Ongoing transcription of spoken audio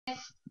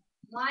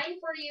Mine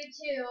for you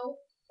too,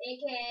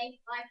 aka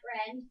my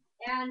friend.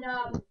 And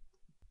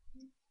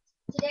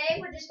today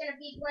we're just gonna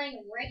be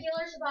playing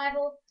regular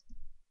survival.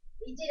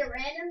 We did a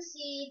random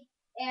seed,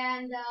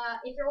 and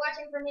if you're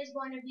watching from his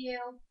point of view,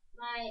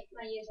 my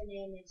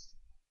username is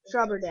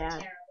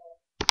Dad.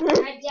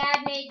 terrible. My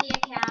dad made the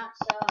account,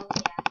 so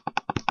yeah.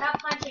 Stop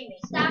punching me.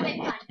 Stop it,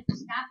 punch.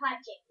 Stop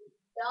punching.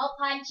 No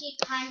punchy.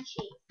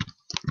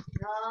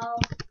 No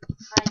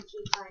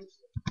punchy.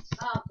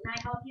 Oh, and I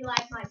hope you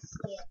like my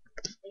skin.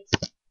 It's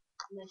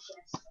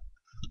majestic.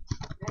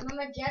 I'm a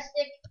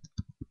majestic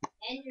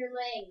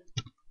enderling.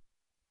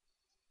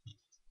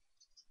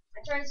 I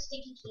turned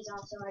sticky keys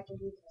off so I can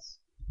do this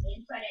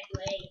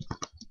infinitely.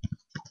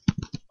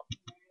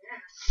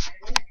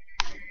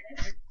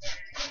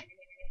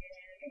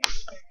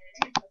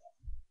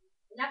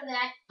 Enough of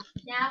that.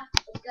 Now,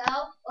 let's go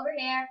over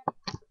here.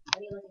 What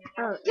are you looking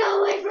at? Go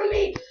away from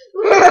me!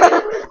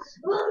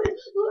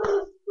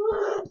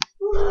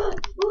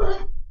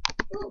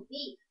 Ooh,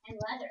 beef and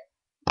leather.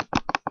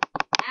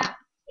 Now,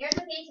 here's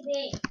a piece of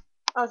beef.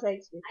 Oh,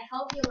 thanks. I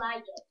hope you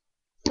like it.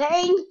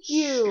 Thank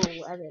you,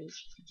 Evan.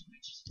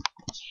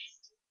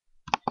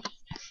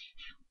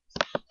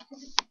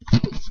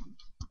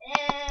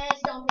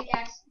 Stone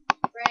pickaxe.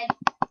 Bread.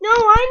 No,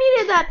 I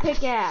needed that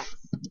pickaxe.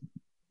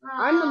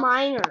 I'm the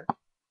miner.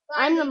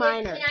 I'm the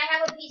miner. Can I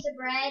have a piece of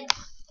bread?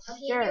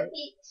 Sure.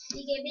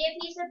 You give me a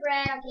piece of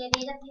bread, I'll give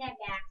you the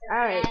pickaxe. Okay?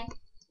 Alright.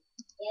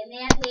 Give me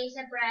a piece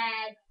of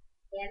bread.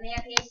 Give me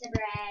a piece of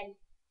bread.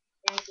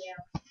 Thank you.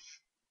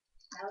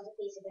 That was a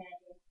piece of bread.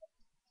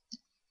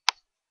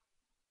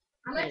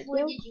 How much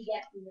wood did you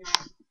get from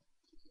that?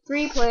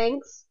 3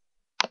 planks.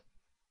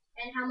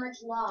 And how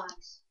much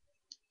logs?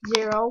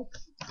 0.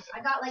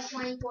 I got like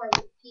 24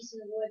 pieces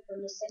of wood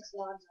from the 6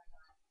 logs I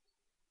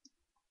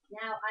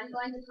got. Now, I'm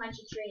going to punch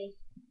a tree.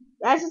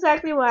 That's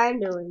exactly what I'm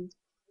doing.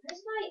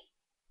 Where's my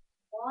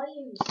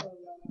volume so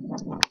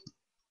low?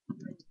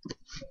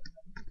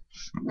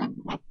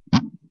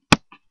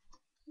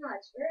 No,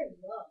 it's very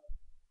low.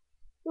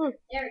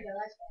 There we go,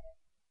 that's better.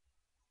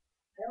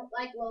 I don't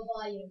like low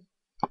volume.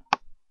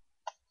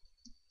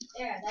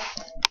 There, that's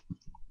better.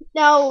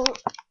 Now,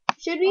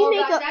 should we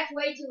make gosh, that's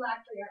way too loud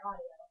for your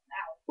audio.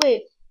 Ow.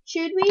 Wait,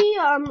 should we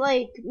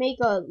like make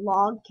a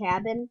log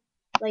cabin?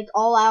 Like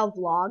all out of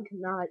log,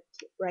 not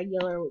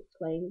regular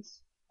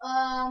planks?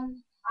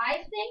 I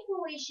think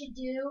what we should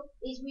do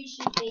is we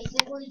should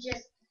basically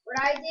just what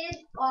I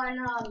did on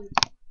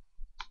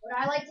what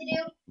I like to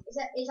do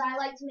is I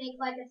like to make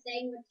like a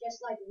thing with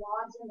just like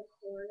logs in the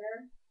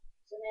corner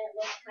so that it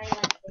looks kind of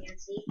like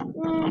fancy.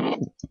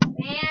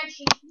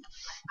 Fancy.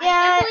 Yeah.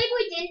 I can't believe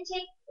we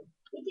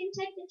didn't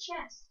take the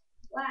chest.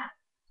 Wow.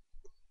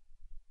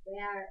 We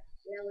are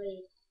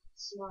really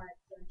smart,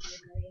 don't you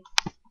agree?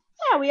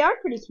 Yeah, we are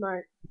pretty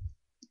smart.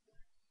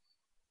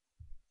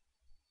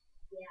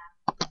 Yeah.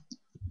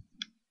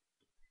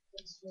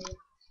 It's really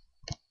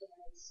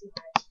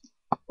smart.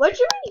 What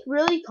should we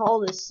really call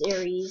this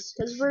series?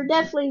 Because we're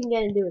definitely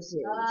gonna do a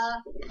series.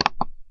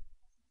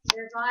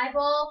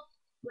 Survival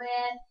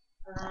with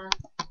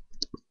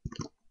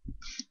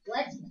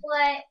let's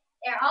play.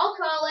 I'll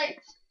call it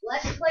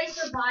Let's Play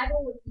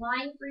Survival with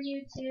Mine for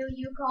You too.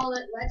 You call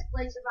it Let's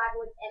Play Survival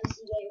with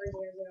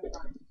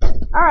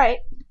Mcgamer005. Alright.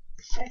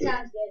 That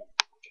sounds good.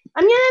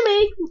 I'm gonna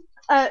make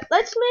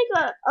let's make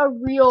a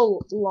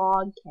real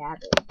log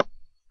cabin.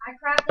 I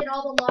crafted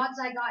all the logs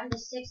I got into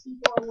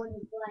 64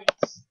 wooden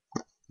planks.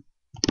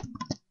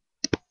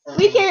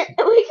 We can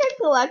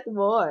collect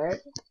more.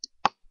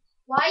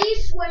 Why are you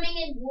swimming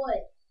in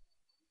wood?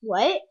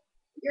 What?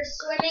 You're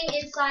swimming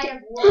inside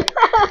of wood.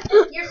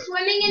 You're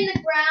swimming in the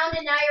ground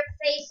and now your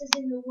face is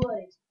in the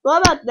wood.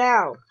 What about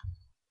now?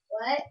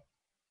 What?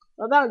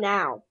 What about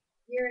now?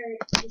 You're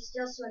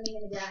still swimming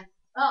in the ground.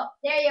 Oh,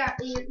 there you are.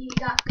 You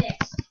got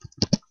fixed.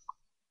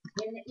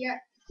 You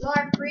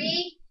are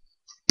free.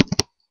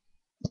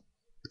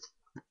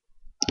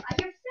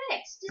 You're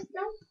fixed. Just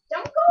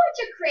don't go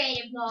into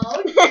creative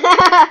mode.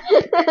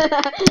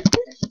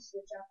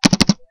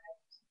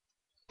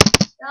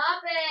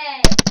 Stop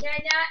it!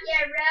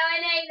 You're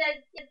ruining the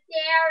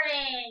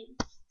steering.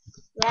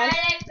 Yes.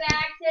 Get it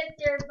back to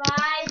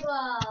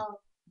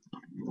survival.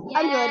 Yay.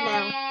 I'm good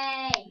now.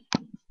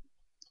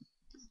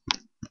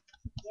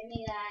 Give me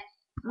that.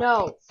 No.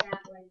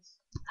 Saplings.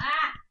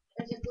 Ah!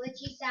 There's a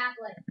glitchy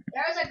sapling.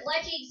 There's a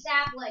glitchy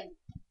sapling.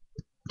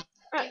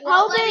 It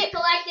won't let me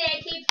collect it.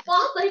 It keeps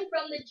falling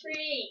from the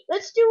tree.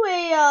 Let's do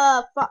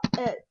a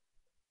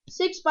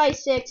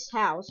 6x6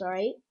 house,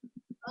 alright?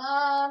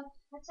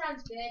 That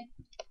sounds good.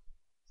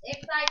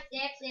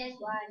 6x6 is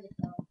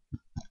wonderful.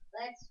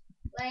 Let's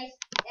place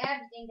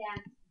everything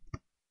down.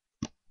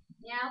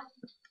 Now.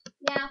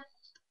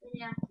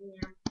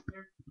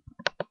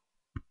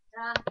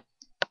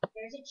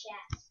 There's a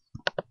chest.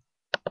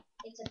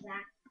 It's a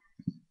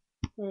backpack.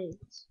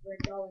 Thanks. We're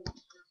going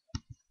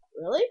camping.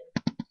 Really?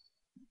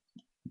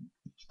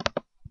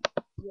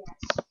 Yes,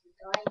 we're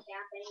going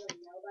camping when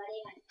nobody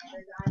has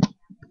ever gone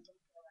camping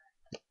before.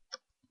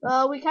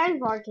 Well, we kind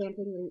of are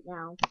camping right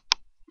now.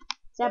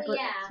 Except Well,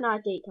 yeah. it's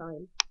not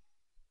daytime.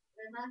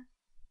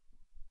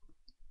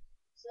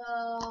 So,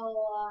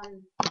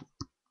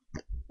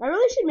 I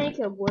really should make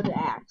a wood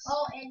axe.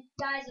 oh, and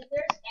guys, if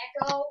there's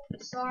echo,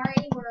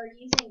 sorry, we're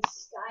using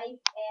Skype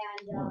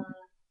and,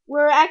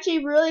 We're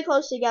actually really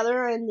close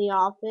together in the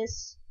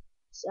office.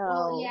 So.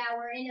 Oh yeah,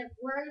 we're in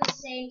the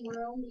same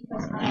room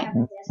because I have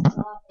a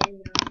desktop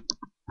and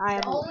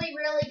the only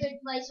really good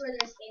place where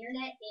there's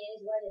internet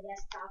is where the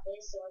desktop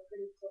is, so we're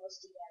pretty close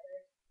together.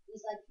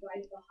 He's like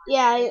right behind.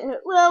 Yeah,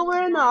 well,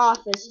 we're in the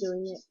office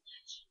doing it.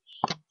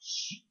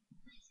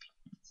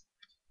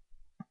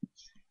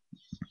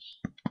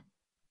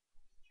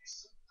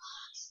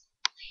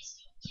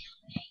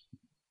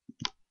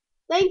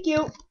 Thank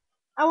you.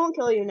 I won't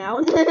kill you now.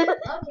 Okay.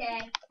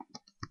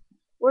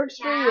 Works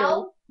for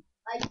you.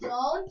 I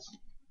don't.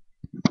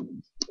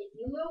 If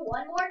you move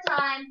one more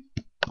time.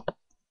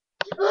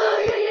 I'm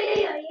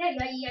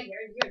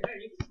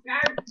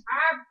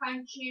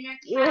punching a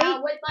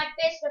cow with my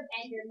fist of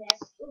enderness.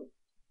 Ooh.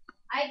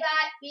 I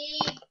got B.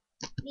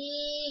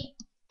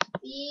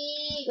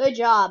 Good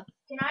job.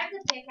 Can I have the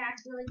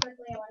pickaxe really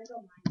quickly? I want to go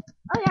mine.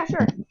 Oh yeah,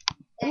 sure.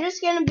 I'm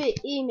just gonna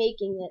be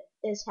making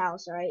this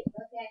house, alright?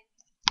 Okay.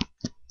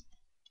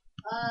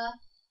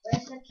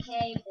 Where's the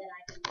cave that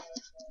I can go to?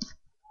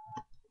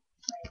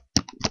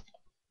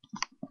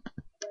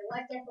 Wait,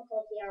 what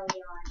difficulty are we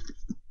on?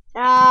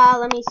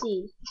 Let me see.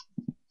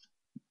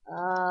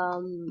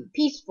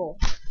 Peaceful.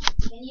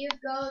 Can you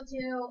go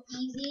to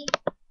easy?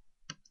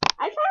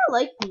 I kinda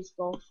like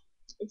peaceful.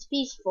 It's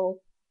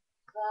peaceful.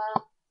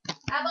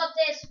 How about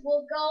this?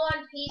 We'll go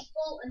on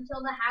peaceful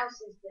until the house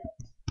is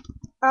built.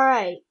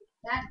 Alright.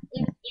 That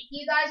if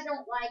you guys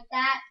don't like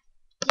that,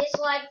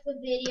 dislike the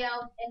video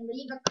and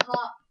leave a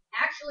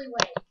actually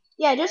wait.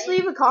 Yeah, just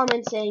leave a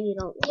comment saying you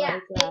don't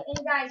like that.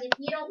 And guys, if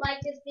you don't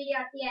like this video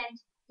at the end,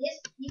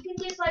 you can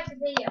dislike the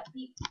video.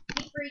 Be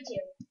free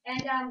to.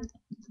 And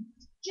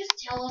just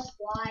tell us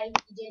why you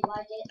didn't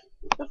like it.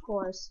 Of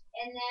course.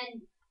 And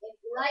then if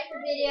you like the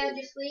video,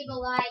 just leave a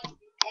like.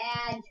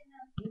 And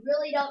you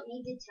really don't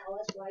need to tell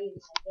us why you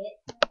like it.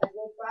 But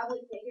we'll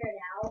probably figure it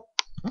out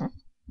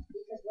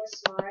because we're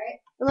smart.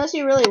 Unless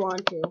you really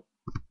want to.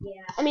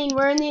 Yeah. I mean,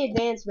 we're in the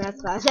advanced math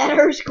class at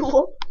our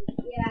school.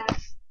 Yeah.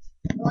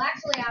 Well,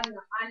 actually, I'm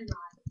not in the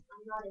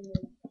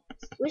advanced.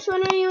 Which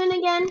one are you in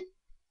again?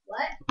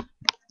 What?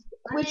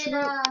 Which I'm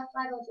in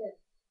 502.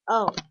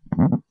 Oh.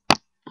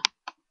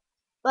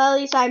 Well, at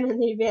least I'm in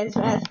the advanced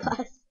math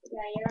class.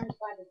 Yeah, you're in 505.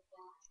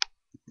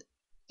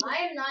 I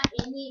am not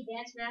in the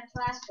advanced math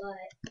class, but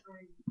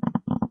I'm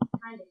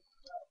kind of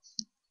close.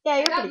 Yeah,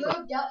 you're I pretty got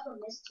moved up from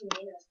Miss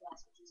Tomatoes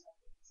class, which is like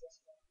the easiest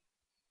one.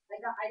 I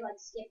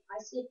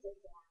skipped the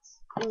class.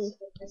 I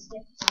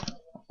skipped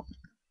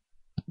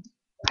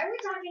Why are we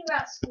talking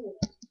about school?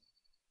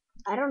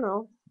 I don't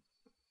know.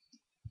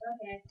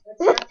 Okay,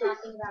 let's stop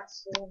talking about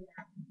school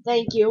now.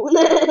 Thank you.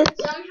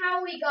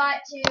 Somehow we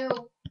got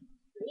to.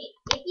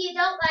 If you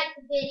don't like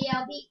the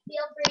video,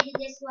 feel free to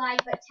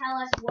dislike, but tell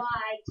us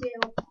why too.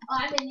 Oh,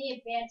 I'm in the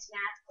advanced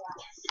math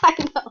class. I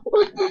know.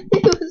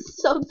 It was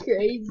so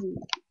crazy.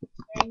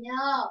 I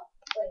know.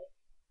 Wait.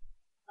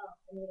 Oh, I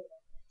need to go.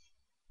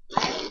 I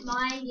haven't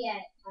mined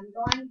yet. I'm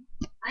going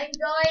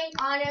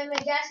on a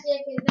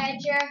majestic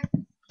adventure.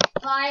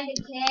 Find a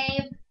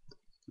cave.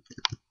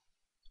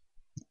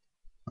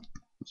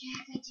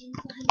 Jack, I didn't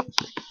find a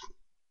cave.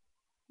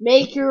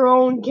 Make your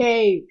own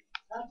cave.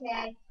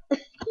 Okay.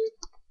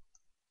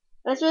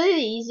 That's really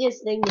the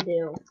easiest thing to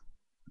do.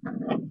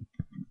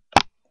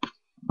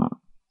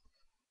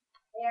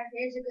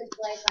 Here's a good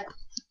place.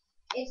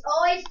 It's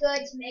always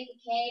good to make a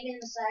cave in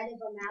the side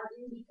of a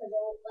mountain because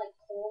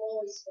coal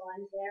always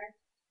spawns there.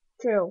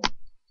 True.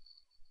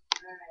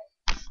 Alright.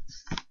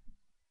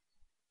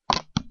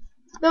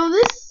 Though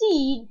this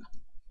seed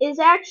is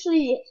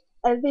actually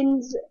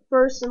Evan's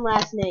first and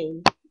last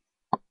name.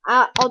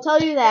 I'll tell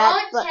you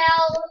that. Don't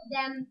tell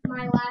them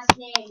my last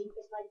name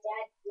because my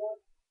dad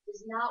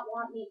does not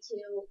want me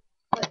to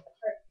put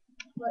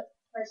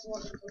personal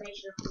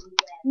information on the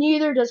web.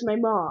 Neither does my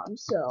mom,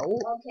 so.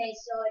 Okay,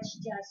 so it's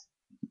just.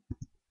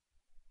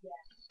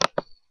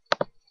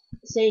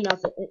 Say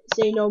nothing.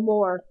 Say no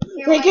more.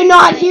 Here, they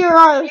cannot hear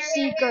our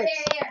secrets.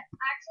 Here.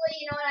 Actually,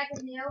 you know what I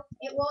can do?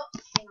 It won't.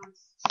 Hang on.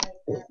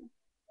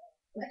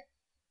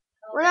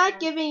 We're not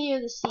giving you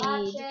the seed.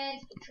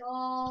 Options,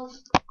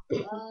 controls.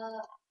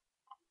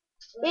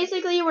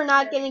 Basically, we're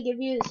not going to give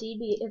you the seed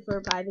for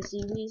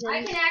privacy reasons.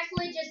 I can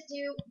actually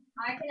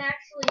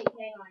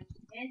hang on.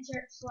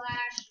 Enter /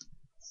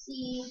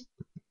 seed.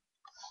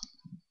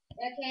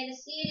 Okay, the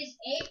seed is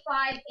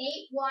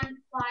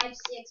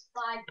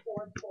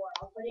 858156544.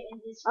 I'll put it in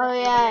the description. Oh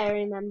yeah, I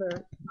remember.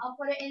 I'll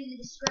put it in the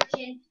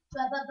description.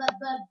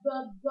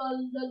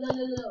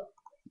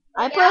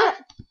 I put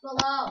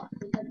below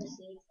because the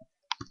seed.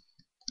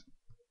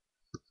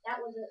 That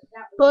was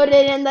put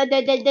it in the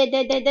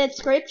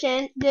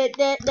description. The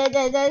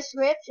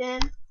description.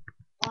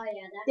 Oh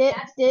yeah,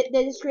 that's the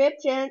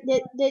description.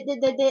 The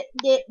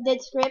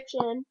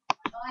description.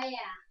 Oh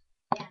yeah.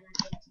 Yeah,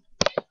 that's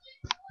it.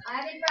 I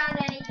haven't found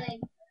anything.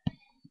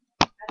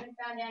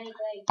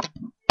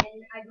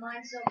 and I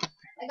mined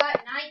I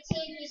got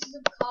 19 pieces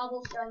of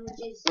cobblestone,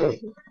 which is a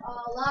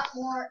lot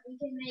more. We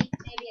can make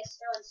maybe a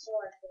stone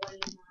sword for when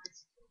you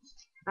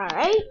mine.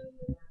 Alright.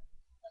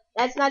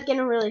 That's not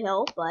gonna really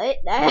help, but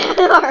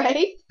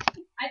alright.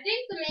 I think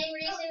the main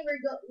reason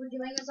we're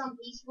doing this on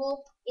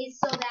peaceful is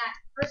so that,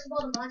 first of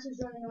all, the monsters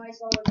don't annoy us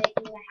while we're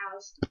making the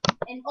house,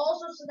 and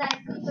also so that a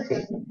creeper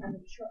doesn't come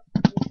and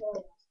control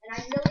us. And I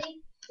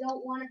really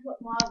don't want to put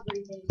mob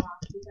breathing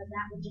blocks because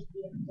that would just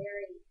be a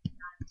very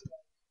not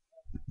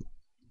good.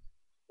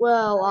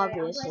 Well, Alright,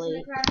 obviously.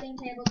 I'm placing the crafting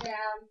table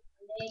down.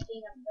 I'm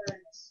making a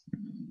furnace.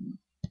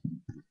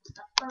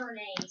 A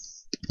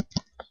furnace.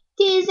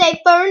 Tis a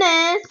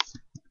furnace.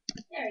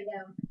 There we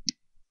go.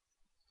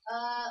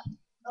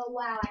 Oh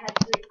wow, I had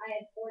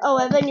 4. Oh,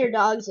 Evan, your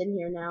dog's in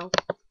here now.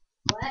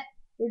 What?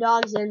 Your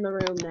dog's in the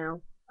room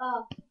now.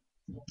 Oh.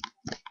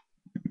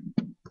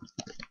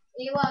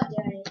 He won't do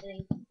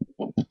anything.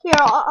 Here,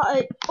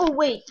 oh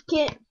wait,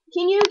 can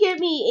you give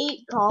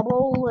me 8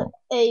 cobble,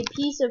 a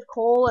piece of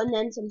coal, and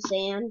then some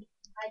sand?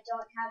 I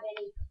don't have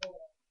any coal.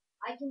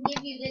 I can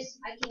give you this.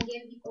 I can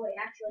give you. Oh wait,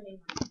 actually,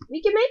 never mind.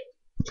 We can make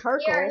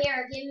charcoal.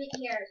 Here, give me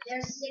here.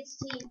 There's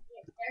 16.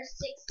 There's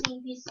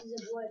 16 pieces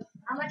of wood.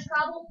 How much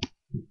cobble?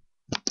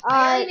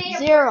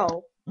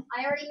 0.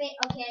 I already made.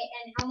 Okay,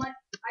 and how much?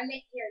 I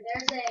made here.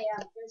 There's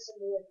some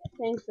wood.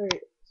 Thanks.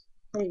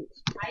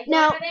 I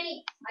don't have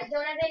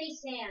any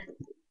sand.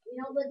 We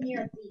don't live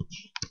near a beach.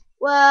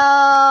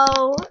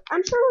 Well,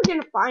 I'm sure we're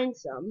gonna find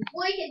some.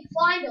 We can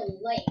find a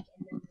lake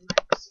and then we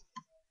might see.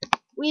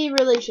 We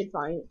really should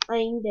find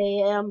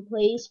a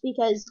place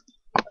because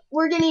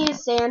we're gonna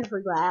use sand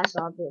for glass,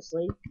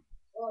 obviously.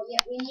 Well,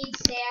 yeah, we need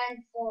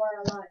sand for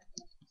a lot of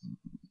things.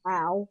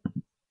 Ow.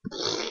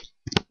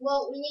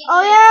 Well, we need.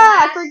 Oh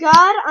yeah, I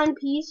forgot. On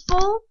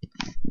peaceful,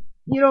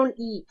 you don't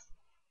eat.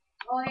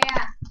 Oh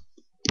yeah.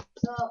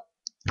 So,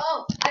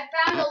 I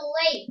found a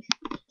lake.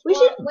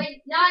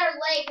 Not a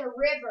lake, a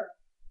river.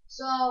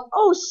 So.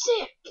 Oh,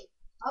 sick.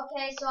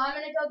 Okay, so I'm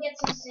gonna go get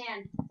some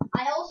sand.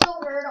 I also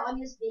heard on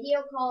this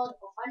video called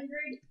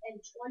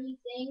 120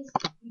 Things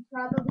You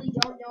Probably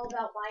Don't Know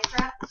About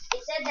Minecraft.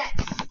 It said that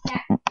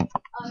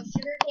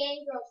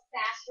sugarcane grows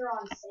faster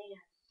on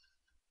sand.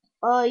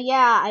 Oh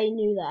yeah, I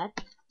knew that.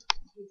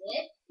 You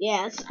did?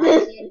 Yes. I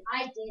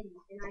didn't,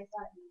 and I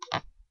thought you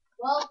did.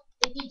 Well,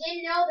 if you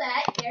didn't know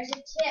that, there's a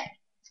tip.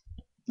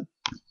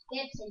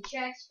 Tips and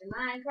tricks for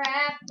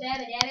Minecraft.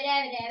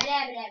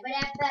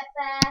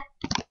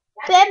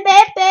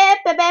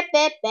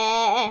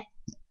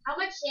 How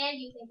much sand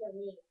do you think you'll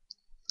need?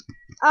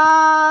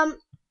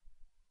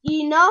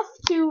 Enough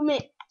to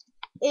make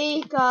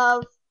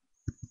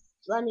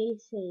let me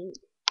think.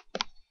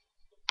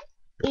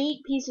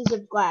 8 pieces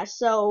of glass,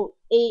 so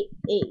 8.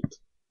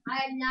 I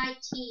have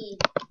 19.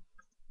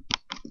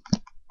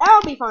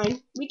 That'll be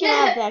fine. We can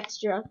have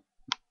extra.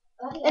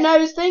 Okay. And I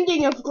was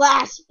thinking of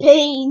glass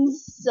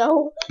panes,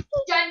 so.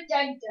 Dun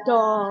dun dun.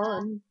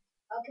 Done.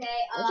 Okay.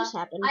 What just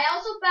happened? I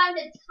also found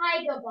a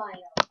taiga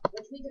biome,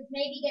 which we could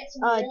maybe get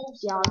some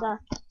wolves from.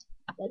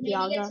 Maybe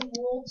get some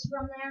wolves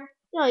from there.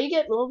 No, you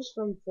get wolves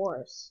from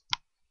forests.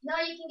 No,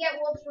 you can get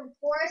wolves from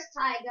forest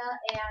taiga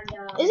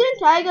and. Isn't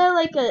taiga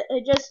like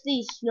just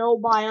the snow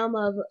biome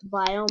of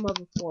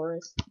a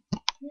forest?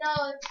 No,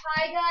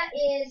 taiga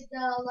is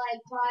the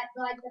like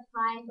the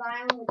pine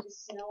biome with the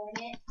snow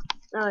in it.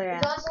 Oh yeah.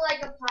 It's also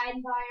like a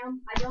pine biome.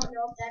 I don't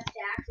know if that's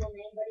the actual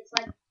name, but it's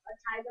like a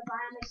taiga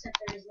biome except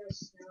there is no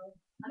snow.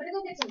 I'm gonna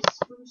go get some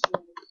spruce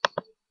wood.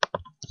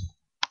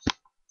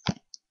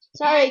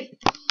 Sorry. And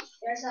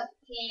there's a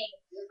pig.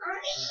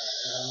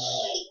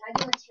 I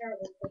do a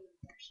terrible pig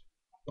impression.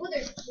 Ooh,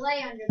 there's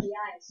clay under the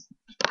ice.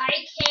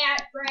 I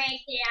can't break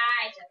the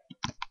ice.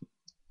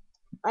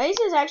 Ice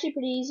is actually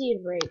pretty easy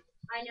to break.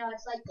 I know,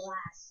 it's like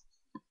glass.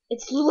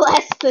 It's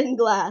less than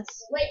glass.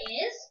 Wait, it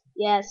is?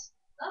 Yes.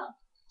 Oh.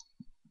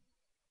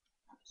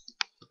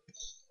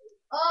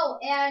 Oh,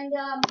 and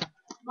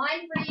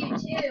Mine for You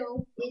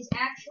Too is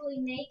actually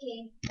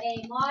making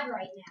a mod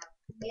right now.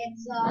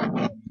 It's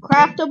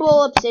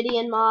craftable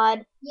obsidian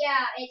mod.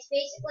 Yeah, it's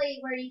basically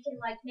where you can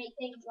like make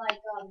things like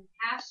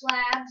half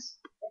slabs,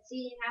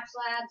 obsidian half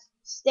slabs,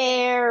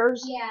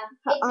 stairs, yeah,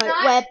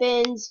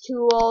 weapons,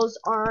 tools,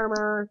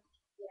 armor.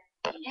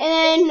 Yeah.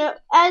 And then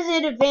as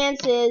it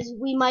advances,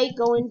 we might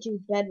go into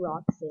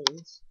bedrock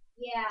things.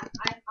 Yeah,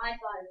 I thought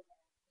of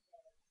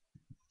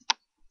that.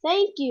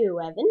 Thank you,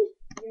 Evan.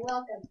 You're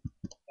welcome.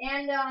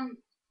 And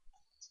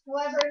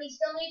however, he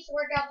still needs to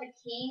work out the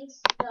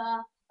kinks.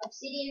 The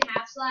obsidian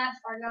half slabs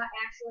are not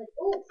actually.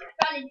 Oh,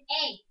 I found an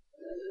egg.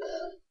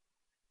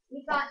 We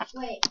thought.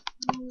 Wait,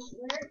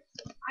 where?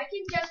 I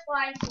can just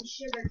find some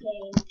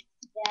sugarcane.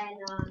 Then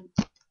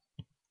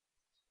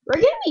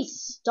we're gonna be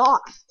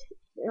stocked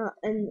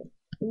in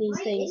these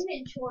my things. My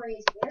inventory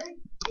is very.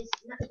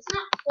 It's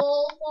not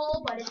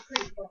full, but it's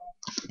pretty full.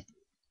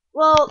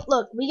 Well,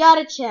 look, we got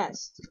a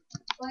chest.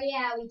 Oh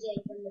yeah, we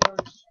did from the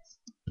bonus chest.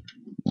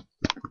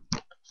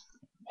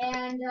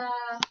 And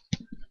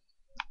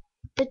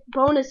the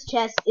bonus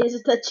chest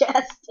is the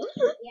chest.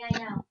 Yeah, I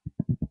know.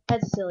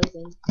 That's a silly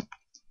thing.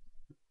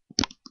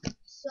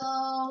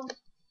 So,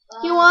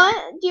 Do you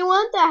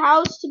want the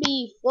house to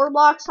be 4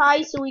 blocks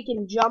high so we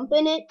can jump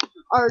in it,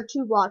 or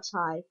 2 blocks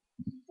high?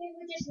 I think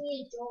we just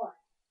need a door.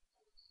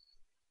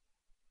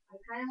 I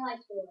kind of like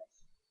doors.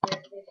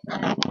 If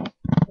I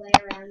play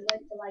around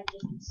with to like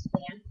just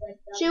spam click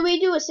them. Should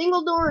we do a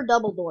single door or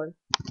double door?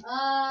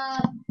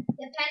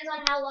 Depends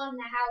on how long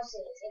the house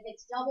is. If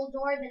it's double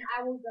door, then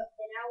I will go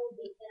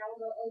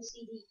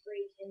OCD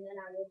freak, and then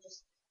I will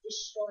just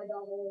destroy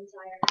the whole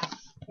entire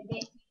house.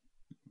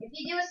 If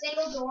you do a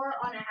single door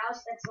on a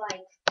house that's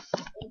like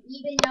an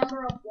even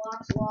number of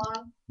blocks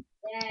long,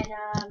 then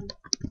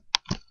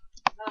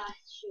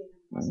shoot.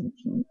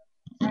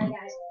 Sorry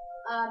guys.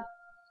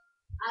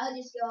 I'll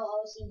just go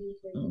OCD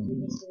freak if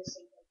we just do a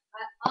single.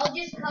 I'll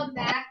just come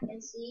back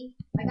and see.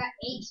 I got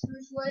 8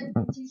 spruce wood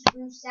and 2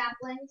 spruce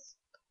saplings.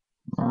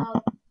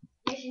 So,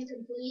 mission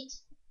complete.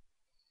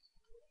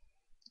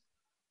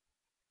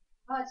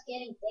 Oh, it's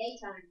getting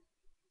daytime.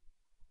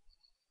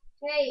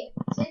 Hey,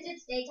 since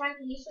it's daytime,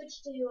 can you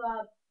switch to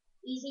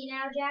easy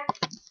now, Jack?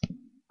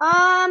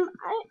 I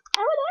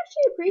would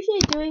actually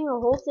appreciate doing a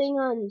whole thing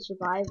on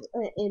survival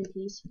in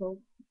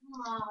peaceful.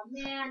 Oh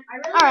man, I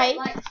really Alright.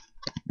 don't like.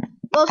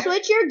 Well,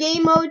 switch your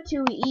game mode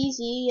to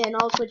easy, and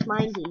I'll switch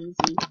mine to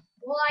easy.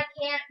 Well, I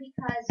can't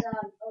because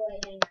oh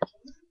wait, hang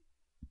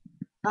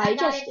on. I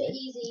got just it to did.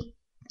 easy.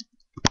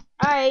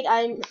 Alright,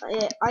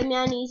 I'm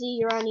on easy.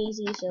 You're on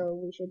easy, so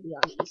we should be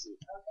on easy.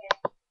 Okay,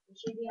 we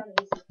should be on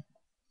easy.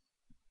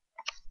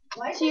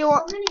 Why is So there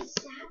so many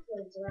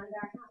saplings around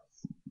our house?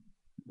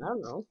 I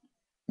don't know.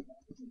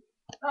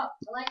 Oh,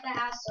 I like the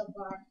house so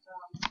far.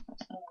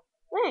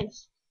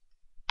 Thanks.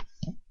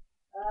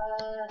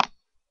 Ah.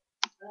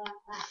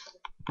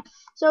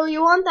 So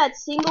you want that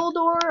single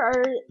door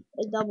or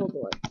a double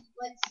door?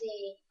 Let's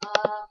see.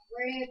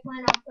 Where do you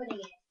plan on putting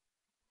it?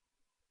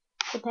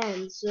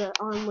 Depends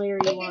on where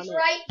you want If it's it.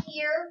 right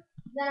here,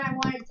 then I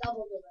want a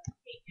double door.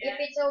 If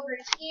it's over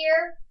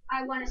here,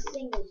 I want a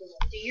single door.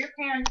 Do your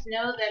parents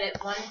know that at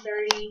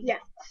 1:30? Yeah.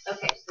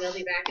 Okay, so they'll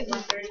be back at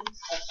 1:30?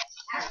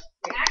 Okay.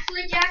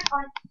 Actually, Jack,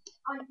 on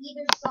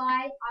either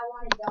side, I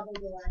want a double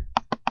door.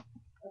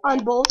 Okay.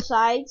 On both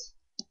sides?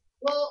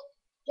 Well,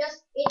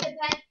 it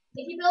depends.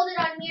 If you build it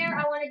on here,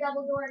 I want a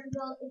double door. If you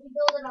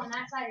build it on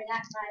that side or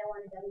that side, I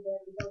want a double door.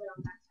 If you build it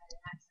on that side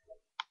or that side.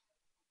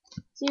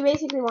 So you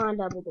basically want a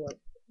double door.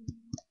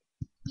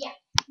 Yeah.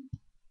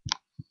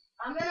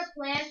 I'm gonna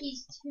plant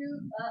these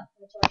two.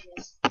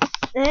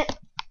 This.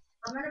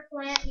 I'm gonna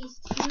plant these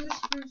 2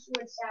 spruce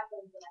wood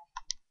saplings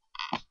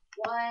there.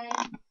 1,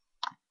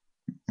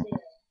 2.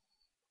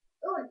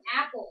 Oh, an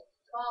apple.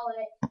 Call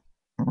it.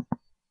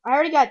 I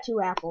already got 2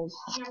 apples.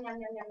 Yum, yum,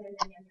 yum, yum, yum,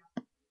 yum,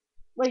 yum.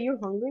 Wait, you're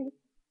hungry?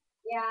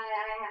 Yeah,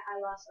 I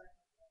lost one.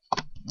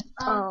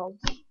 Oh.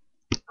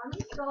 I'm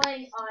just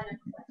going on a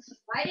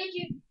quest. Why did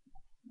you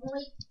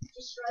only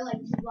destroy like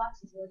 2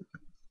 blocks of wood?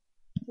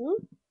 No.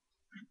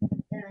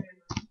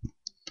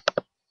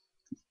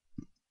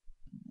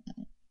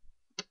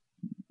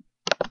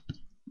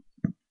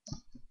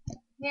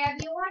 Hey,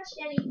 have you watched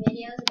any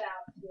videos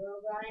about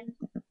Herobrine?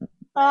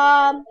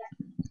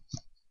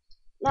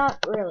 Not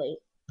really.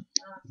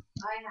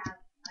 I have.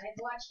 I've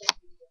watched a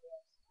few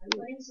videos. I'm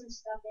putting some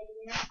stuff in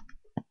here.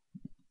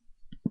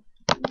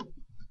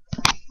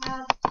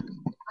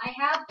 I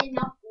have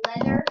enough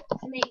leather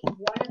to make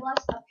one of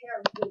us a pair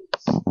of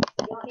boots.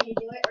 You want me to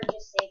do it or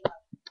just save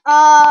up?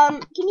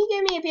 Can you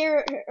give me a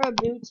pair of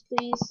boots,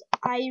 please?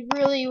 I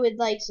really would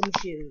like some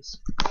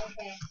shoes.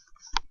 Okay.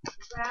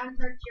 Ground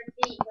hurts your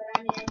feet, but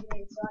I'm an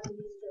engineer, so I'm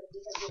used to it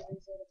because you're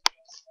uncertain.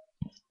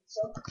 It's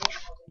so cool.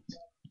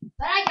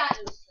 But I got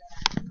used to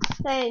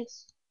it. Thanks.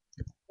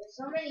 There's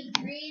so many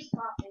trees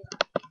popping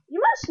up. You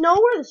must know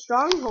where the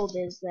stronghold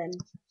is then.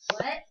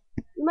 What?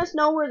 You must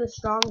know where the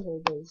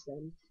stronghold is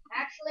then.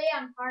 Actually,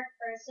 I'm part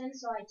person,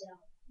 so I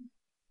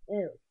don't.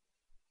 Ew.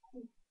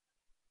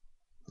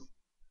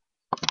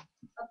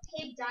 A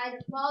pig died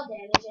of fall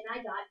damage, and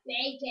I got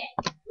bacon.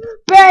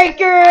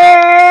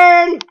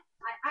 Bacon!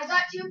 I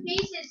got 2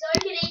 pieces, so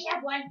you can each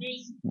have 1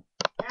 piece.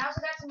 And I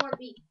also got some more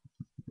beef.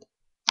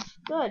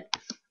 Good.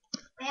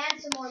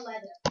 And some more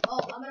leather. Oh,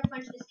 I'm gonna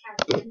punch this cow.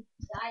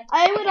 Die.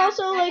 I would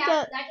also like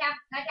a... Die cow.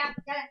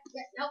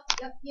 Nope,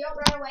 you don't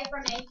run away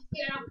from me.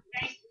 You don't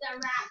face the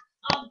rat.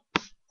 Oh,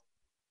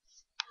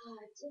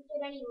 I didn't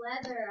get any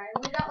leather. I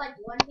only got like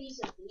 1 piece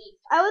of beef.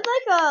 I would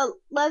like a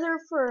leather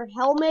for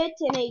helmet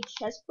and a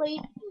chest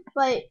plate,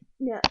 but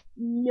no,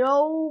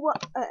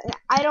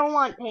 I don't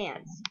want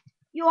pants.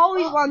 You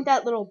always want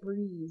that little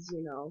breeze,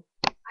 you know.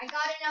 I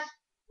got enough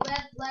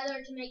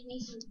leather to make me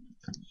some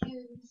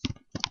shoes.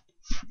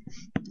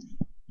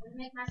 I'm gonna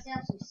make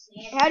myself some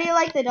sandals. How do you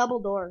like the double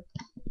door?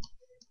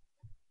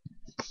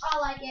 I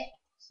like it.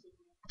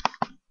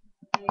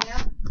 There you go.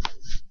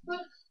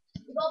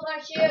 We both are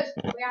shoes.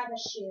 We are the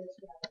shoes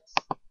brothers.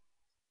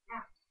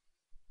 Ow.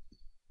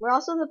 We're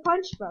also the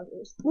Punch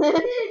Brothers. We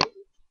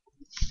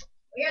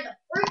are the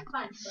Fruit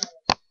Punch brothers.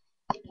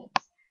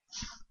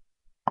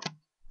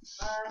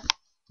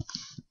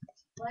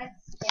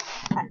 Let's get.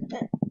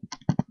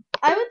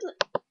 I would,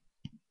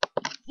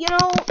 you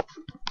know,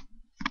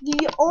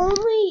 The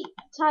only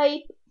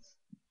type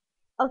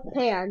of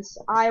pants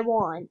I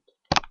want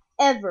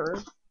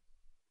ever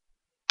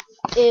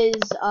is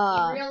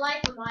In real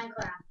life or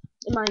Minecraft?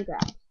 in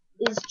Minecraft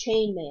is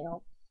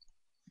chainmail.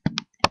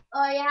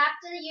 Oh, you have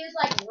to use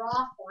like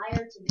raw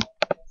fire to make it.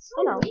 It's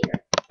so I know.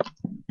 weird.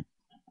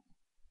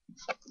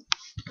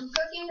 I'm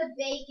cooking the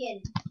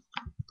bacon.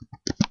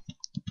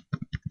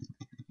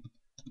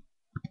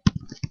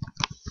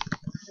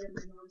 Heard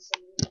my mom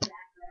singing in the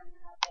background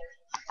about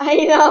bacon. I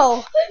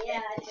know.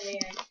 Yeah, it's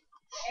weird.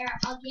 Here,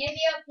 I'll give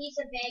you a piece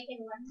of bacon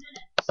 1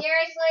 minute.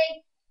 Seriously?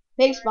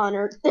 Pig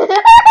spawner.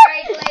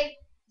 Seriously?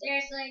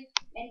 Seriously?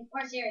 And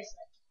more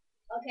seriously.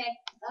 Okay.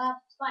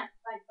 Fine.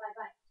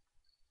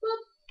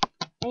 Boop.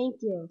 Thank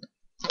you.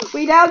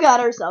 We now got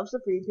ourselves a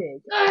free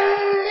pig.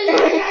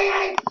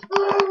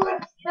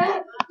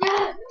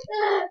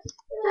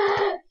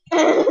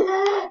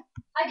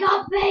 I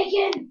got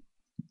bacon!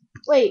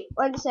 Wait,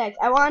 1 sec.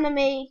 I want to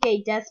make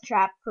a death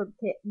trap for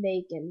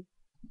bacon.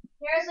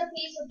 Here's a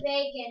piece of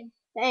bacon.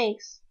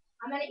 Thanks.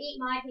 I'm gonna eat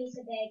my piece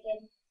of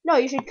bacon. No,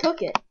 you should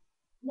cook it.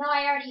 No, it was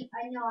already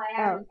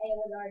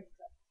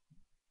cooked.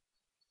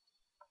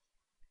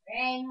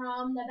 Bring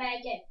home the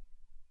bacon.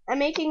 I'm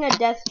making a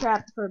death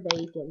trap for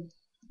bacon.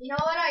 You know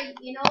what I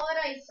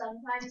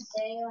sometimes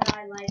say when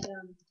I am like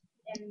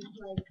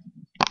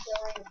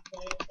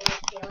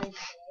killing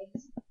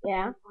pigs?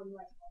 Yeah. I'm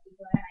like,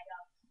 and I go,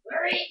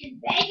 we're eating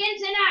bacon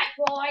tonight,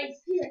 boys!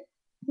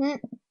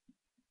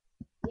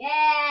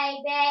 Yay,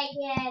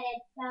 bacon!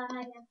 It's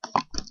time.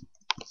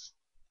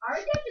 Are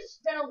we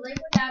just gonna live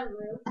without a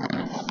roof?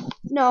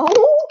 No.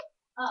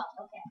 Oh,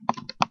 okay.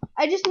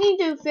 I just need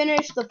to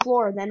finish the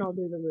floor, then I'll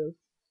do the roof.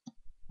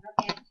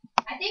 Okay.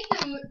 I think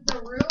the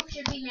roof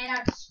should be made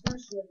out of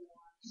spruce wood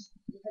logs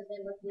because they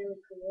look really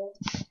cool.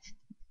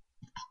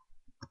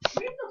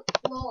 Where's the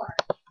floor?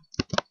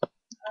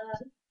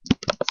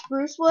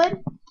 Spruce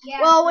wood?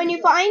 Yeah. Well, when you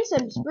wood. find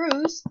some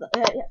spruce, I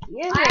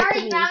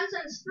already found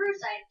some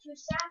spruce. I have 2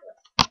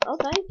 saplings. Oh,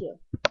 thank you.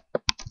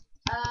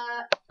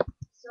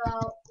 So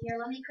here,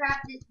 let me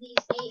craft these 8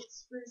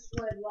 spruce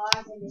wood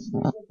logs and the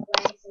spruce wood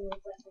planks, and we'll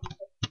put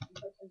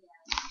them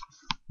down.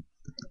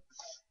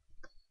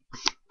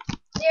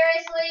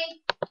 Seriously?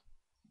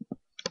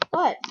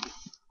 What?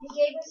 You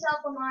gave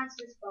yourself a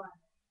monster spawn.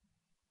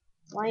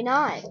 Why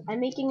not? I'm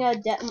making a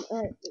big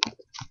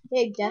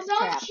death Well,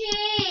 don't trap.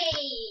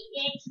 cheat!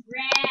 It's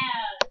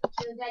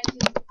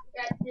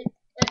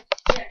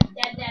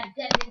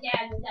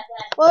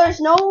Well,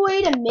 there's no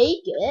way to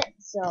make it,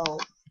 so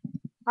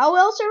how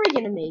else are we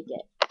gonna make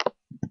it?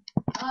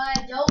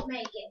 Don't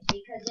make it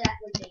because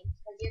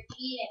you're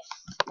cheating.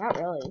 Not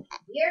really.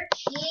 You're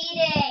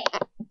cheating.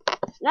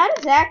 Not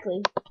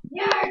exactly.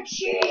 You're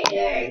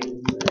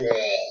cheating.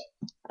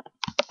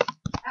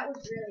 That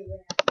was really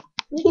weird.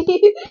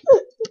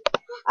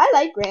 I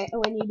like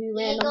when you do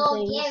random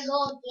things.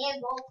 Giggle,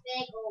 wiggle.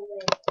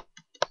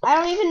 I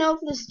don't even know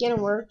if this is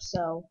gonna work,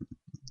 so.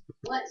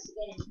 What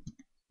skin?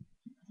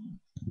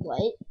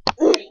 What?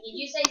 Wait, did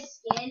you say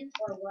skin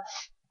or what?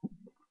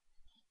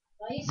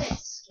 Well, you said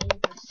skin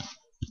for something.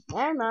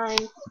 Never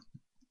mind.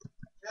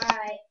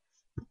 Alright.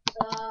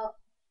 So.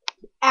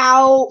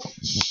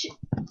 Ouch!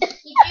 Did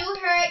you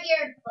hurt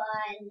your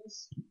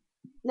buns?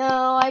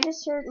 No, I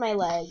just hurt my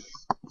legs.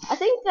 I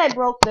think I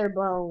broke their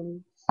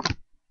bones.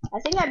 I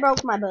think I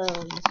broke my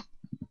bones.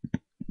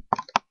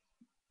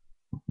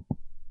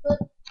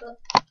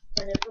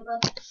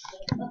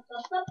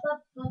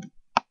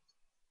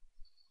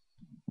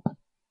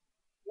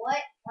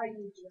 What are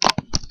you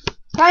doing?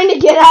 Trying to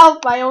get out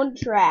of my own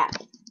trap.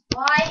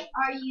 Why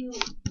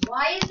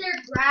is there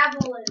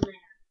gravel in there?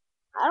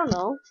 I don't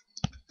know.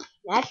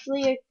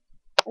 Naturally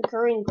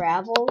occurring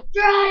gravel.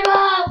 Drive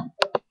up!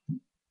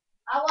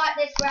 I want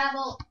this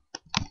gravel.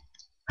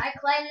 I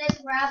claim this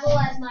gravel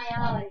as my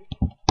own.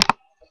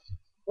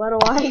 What do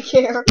I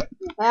care?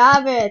 I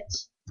have it.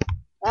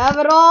 I have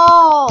it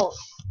all.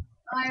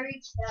 Oh, I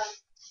reached down.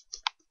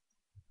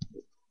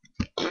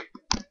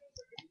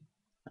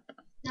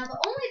 Now the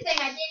only thing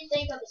I didn't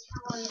think of is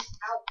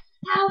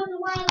how in the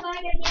world am I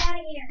gonna get out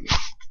of here?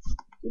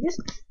 You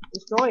just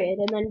destroy it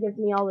and then give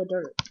me all the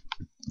dirt.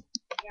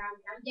 Yeah,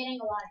 I'm getting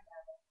a lot of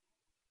gravel.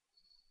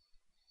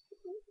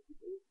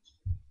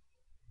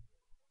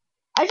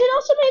 I should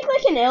also make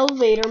like an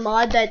elevator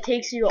mod that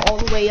takes you all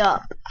the way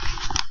up.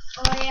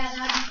 Oh yeah,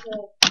 that'd be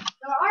cool.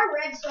 There are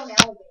redstone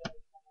elevators.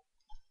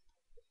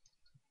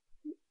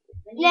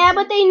 Yeah,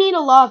 but they need a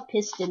lot of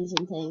pistons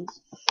and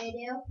things. They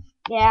do?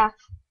 Yeah.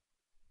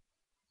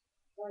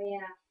 Oh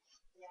yeah.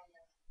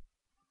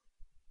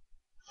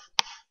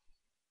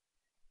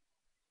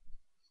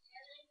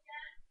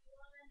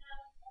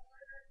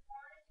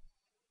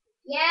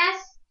 Yes,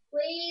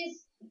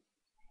 please.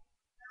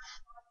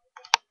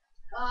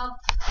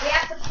 We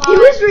have to pause. He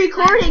was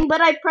recording,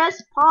 but I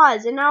pressed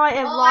pause, and now I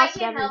have lost I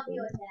can everything. help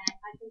you with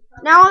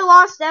that. Now I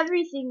lost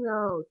everything,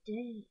 though.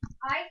 Dang.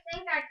 I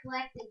think I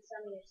collected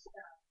some of your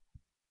stuff.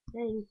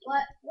 Dang.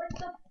 What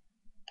the?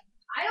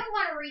 I don't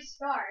want to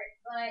restart,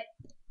 but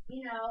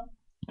you know,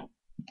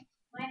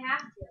 might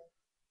have to.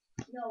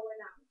 No, we're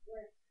not.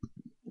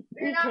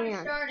 You're not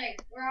restarting.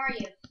 Where are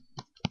you?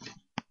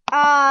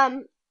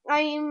 I'm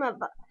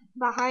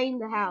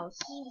behind the house.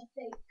 Oh,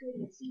 thank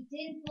goodness. He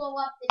didn't blow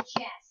up the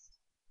chest.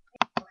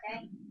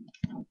 Okay?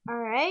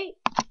 Alright.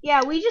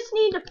 Yeah, we just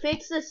need to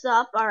fix this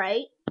up,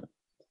 alright?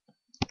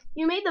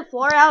 You made the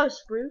floor out of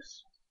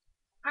spruce?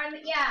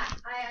 Yeah,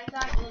 I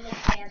thought it would look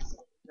fancy.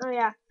 Oh,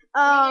 yeah.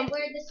 Where'd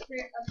the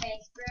spruce? Okay,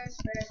 spruce.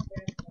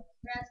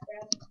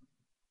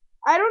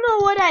 I don't know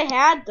what I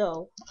had,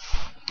 though.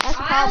 That's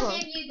the I'll problem.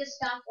 give you the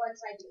stuff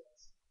once I do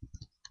this.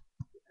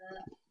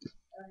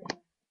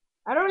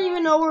 I don't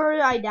even know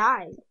where I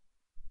died.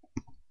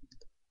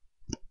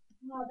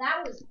 No,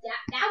 that was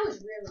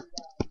really low.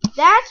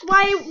 That's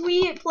why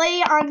we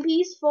play on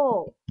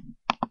peaceful.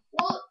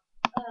 Well,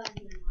 never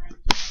mind.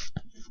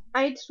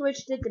 I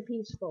switched it to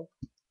peaceful.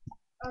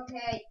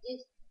 Okay,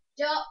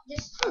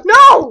 just.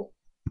 No!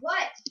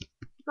 What?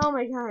 Oh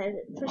my god.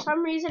 For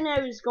some reason I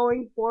was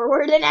going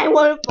forward and I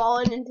would have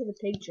fallen into the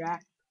pig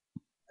trap.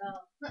 Oh.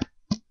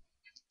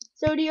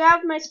 So do you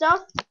have my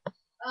stuff?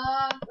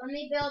 Let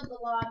me build the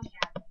log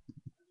cabin.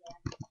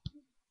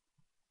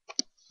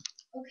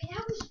 Okay,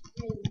 that was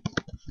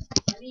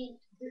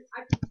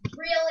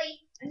really.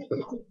 I mean,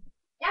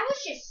 that was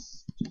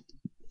just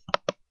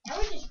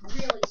really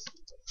stupid.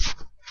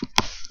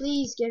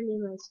 Please give me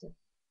my stuff.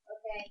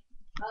 Okay.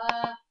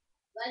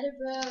 Leather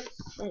boots.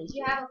 Did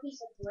you have a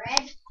piece of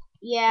bread?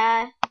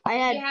 Yeah, I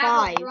had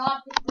 5. Did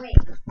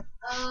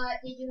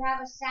you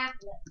have a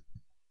sapling?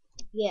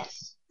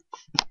 Yes.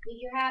 Did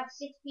you have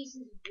 6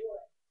 pieces of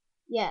wood?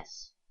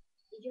 Yes.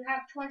 Did you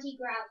have 20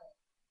 gravel?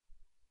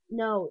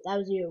 No, that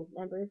was you,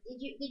 remember? Did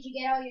you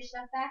get all your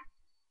stuff back?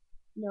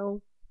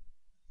 No.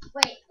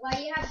 Wait, why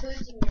do you have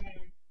boots in your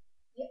hand?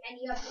 And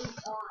you have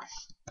boots on.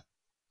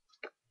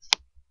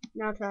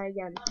 Now try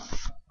again.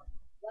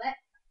 What?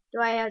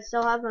 Do I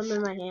still have them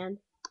in my hand?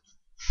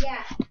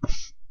 Yeah.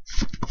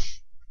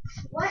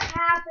 What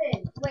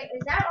happened? Wait,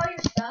 is that all your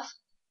stuff?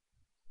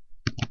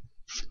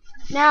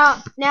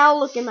 Now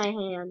look in my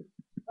hand.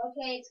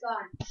 Okay, it's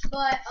gone.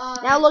 But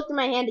now look in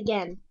my hand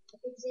again.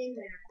 It's in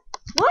there.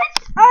 What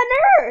on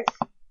earth?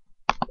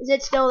 Is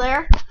it still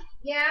there?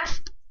 Yeah,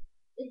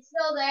 it's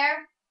still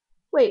there.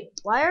 Wait,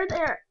 why do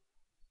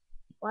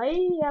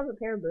you have a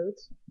pair of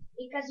boots?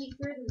 Because you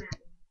threw them at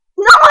me.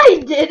 No, I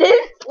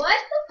didn't. What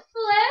the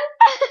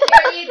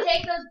flip? Here, you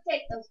take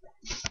those back.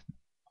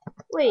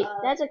 Wait,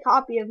 that's a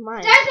copy of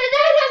mine.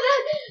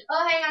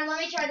 Oh, hang on, let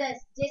me try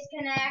this.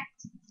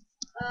 Disconnect.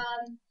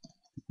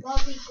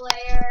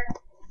 Multiplayer.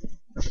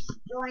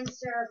 Join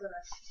server.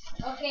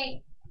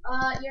 Okay.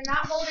 You're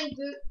not holding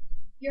boot.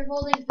 You're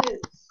holding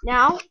boots.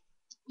 Now?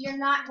 You're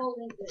not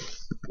holding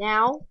boots.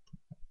 Now?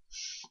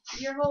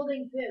 You're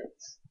holding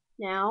boots.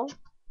 Now?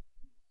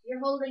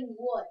 You're holding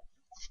wood.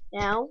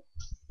 Now?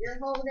 You're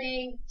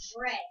holding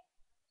bread.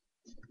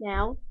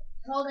 Now?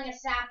 You're holding a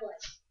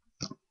sapling.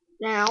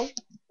 Now?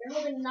 You're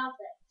holding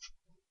nothing.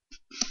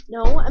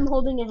 No, I'm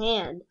holding a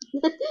hand.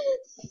 That's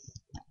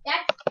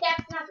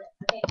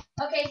nothing.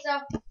 Okay, so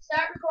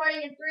start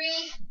recording in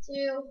 3,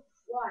 2,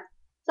 1.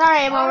 Sorry,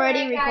 I'm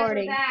already Alright,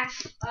 recording. guys,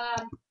 we're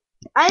back.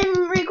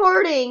 I'm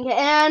recording,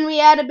 and we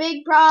had a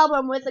big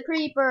problem with a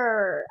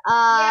creeper.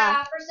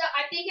 Yeah, I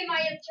think it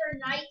might have turned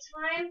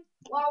nighttime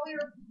while we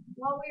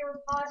were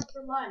paused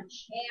for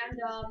lunch, and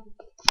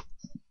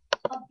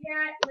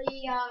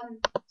apparently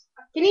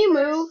Can you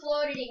move?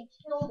 Exploded and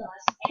killed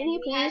us. Can you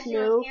please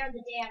move? Repair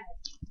the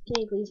damage. Can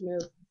you please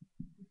move?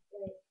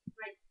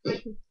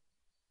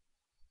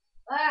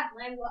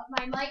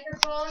 My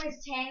microphone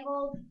is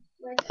tangled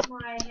with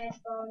my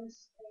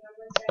headphones. Hang on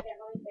 1 second,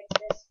 let me fix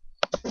this.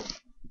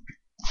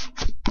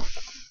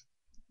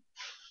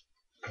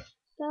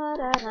 Da,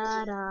 da,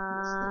 da,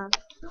 da.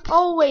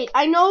 Oh wait,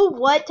 I know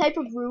what type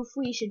of roof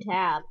we should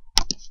have.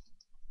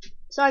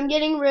 So I'm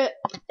getting rid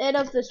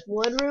of this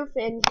wood roof,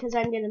 and because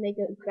I'm gonna make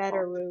a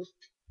better roof.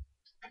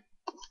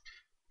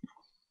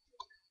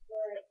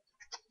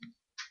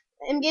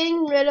 I'm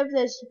getting rid of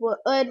this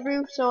wood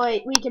roof so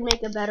we can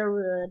make a better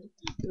wood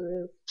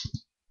roof.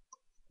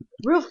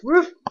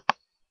 Roof!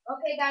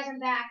 Okay, guys, I'm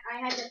back. I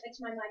had to fix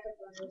my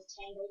microphone. It was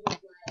tangled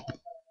with my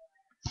headphones.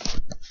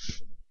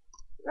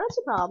 That's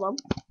a problem.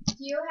 Did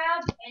you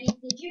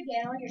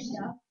get all your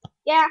stuff?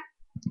 Yeah.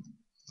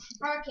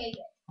 Okay,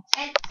 good.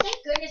 And thank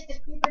goodness the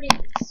creeper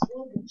didn't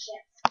explode the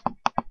chips.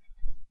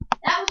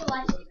 That was a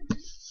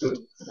lifesaver.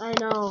 I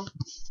know.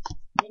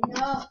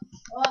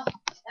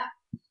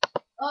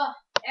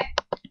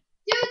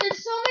 Dude,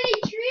 there's so many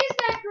trees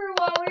that grew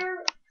while we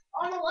were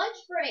on a lunch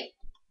break.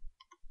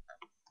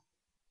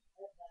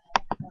 What the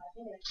heck? Oh, I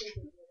think I should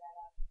do that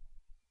up.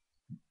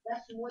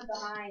 Left some wood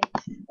behind.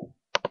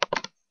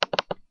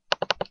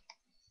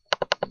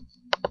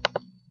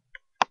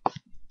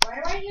 Why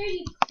do I hear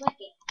you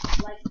clicking,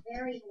 like,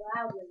 very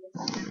loudly with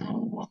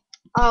that?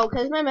 Oh,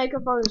 because my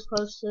microphone is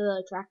close to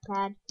the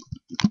trackpad.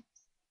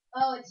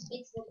 Oh,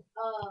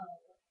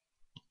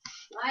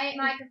 my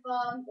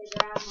microphone is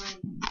around my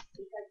neck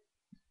because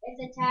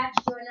it's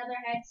attached to another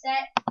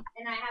headset,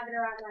 and I have it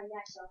around my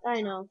neck. So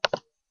I know.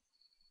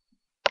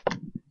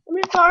 I'm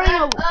recording.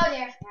 Oh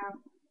dear. Now.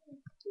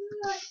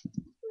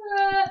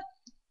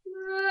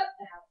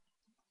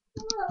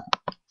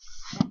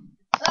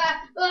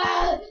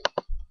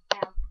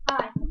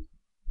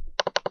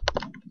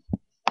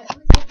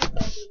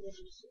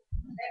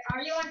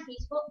 Are you on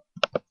peaceful?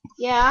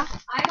 Yeah.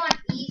 I'm on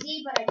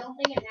easy, but I don't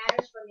think it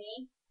matters for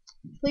me.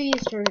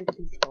 Please turn it to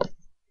peaceful.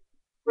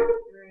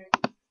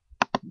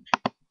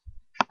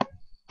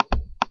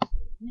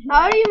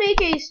 How do you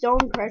make a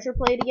stone pressure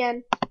plate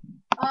again?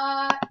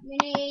 You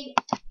need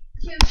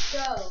 2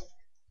 stones.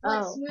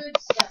 Like Oh. smooth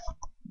stone.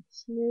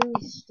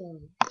 Smooth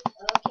stone.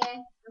 Okay?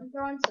 I'm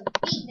throwing some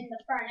meat in the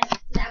furnace so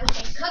that we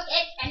can cook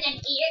it and then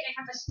eat it and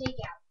have a steak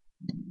out.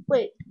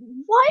 Wait,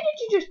 why did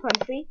you just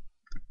punch me?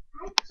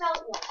 I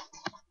felt like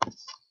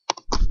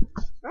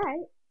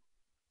Alright.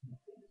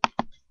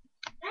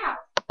 Ow.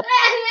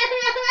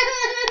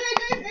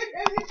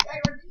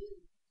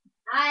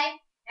 I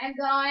am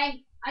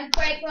going on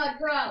Quake Mode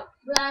Pro.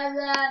 Blah,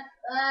 blah,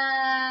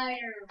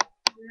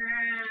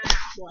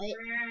 What?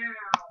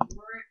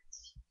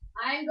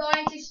 I'm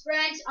going to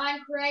sprint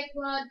on Quake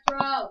Mode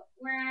Pro.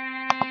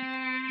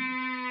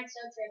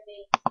 So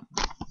trippy.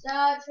 So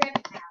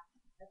trippy.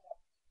 Okay.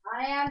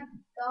 I am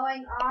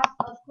going off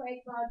of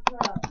Quake Mode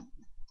Pro.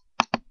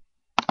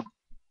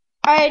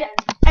 Alright,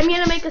 I'm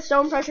gonna make a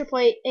stone pressure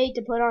plate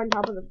to put on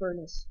top of the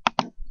furnace.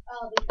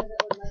 Oh, because it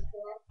was like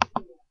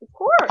cool. Of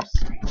course.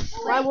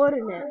 Why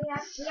wouldn't it? We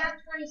have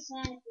 20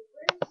 cents.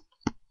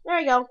 There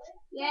you go.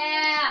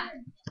 Yeah.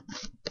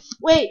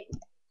 Wait.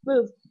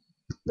 Move.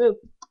 Move.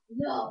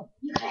 No,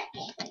 you can't.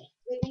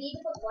 Wait, we need to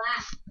put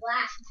glass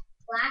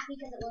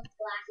because it looks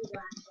glassy.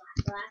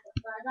 Glass.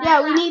 Yeah,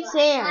 we need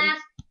sand.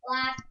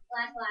 Glass.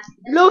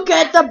 Look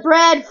at the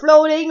bread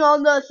floating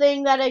on the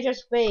thing that I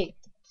just baked.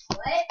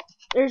 What?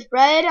 There's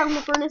bread on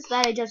the furnace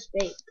that I just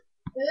baked.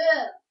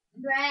 Ugh,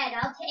 bread.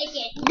 I'll take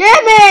it.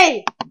 Give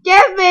me!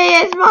 Give me!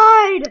 It's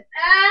mine!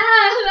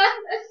 Ah,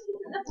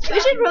 We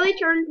should really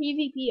turn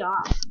PvP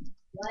off.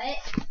 What?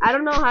 I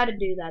don't know how to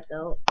do that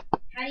though.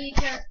 How do you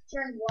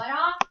turn what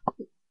off?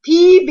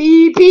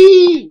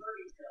 PvP!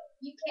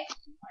 You can't.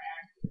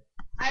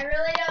 I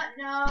really don't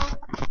know.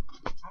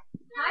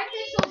 High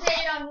Pixel did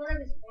it on one of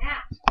his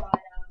maps, but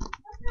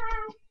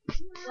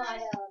I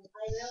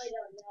really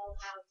don't know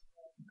how to.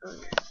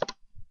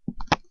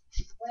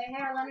 Wait,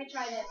 here, let me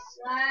try this.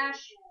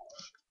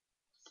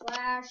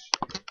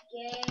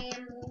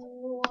 /game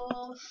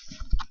rule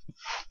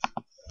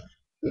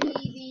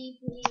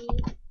PvP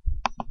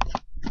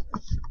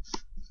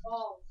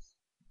false.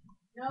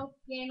 No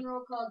game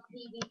rule called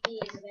PvP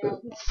is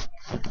available.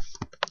 Let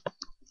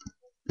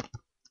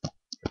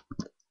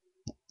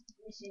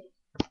me see.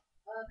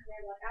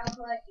 Command block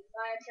output, do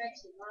fire tricks,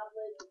 do mob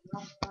loot, do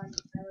mob fun, do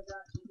power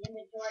drop, do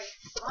inventory,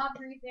 mob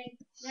briefing,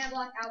 command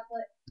block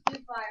output, do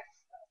fire.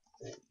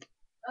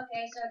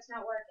 Okay, so it's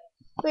not working.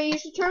 Wait, you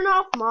should turn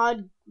off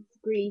mod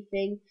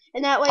griefing,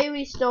 and that way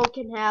we still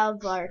can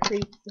have our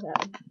creep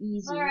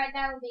easy. Alright,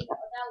 that would be good.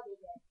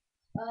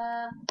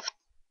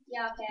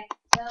 Yeah, okay.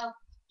 So,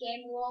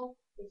 game rule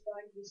is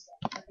going to be set.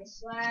 Okay, /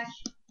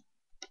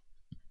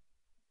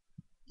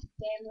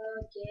 game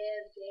rule,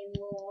 give game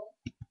rule.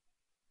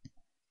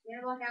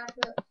 Command block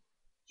output.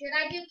 Should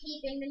I do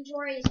keep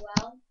inventory as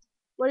well?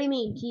 What do you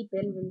mean, keep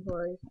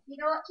inventory? You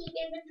know what keep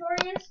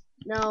inventory is?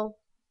 No.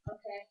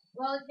 Okay.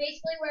 Well, it's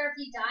basically where if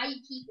you die,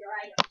 you keep your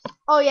items.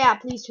 Oh yeah,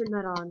 please turn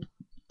that on.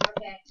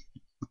 Okay.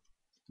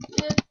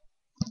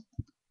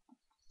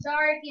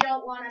 Sorry if you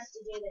don't want us to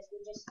do this.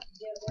 We're just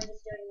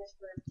doing this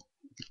for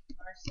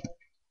our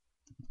sake.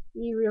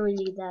 You really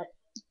need that.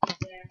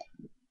 Yeah.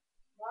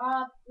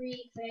 Mob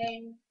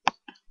briefing.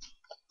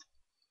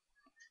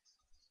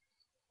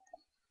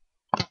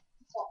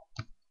 Oh.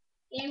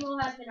 Game rule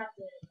has been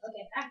updated.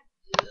 Okay, back.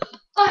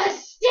 A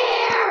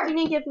stair! Can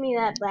you give me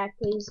that back,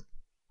 please?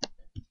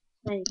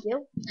 Thank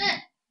you.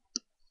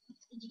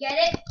 Did you get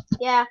it?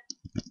 Yeah.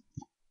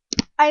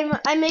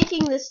 I'm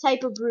making this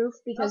type of roof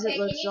because okay, it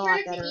looks a lot can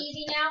you turn it better. to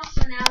easy now?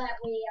 So now that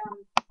we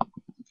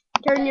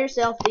Turn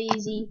yourself to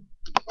easy.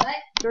 what?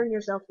 Turn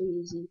yourself to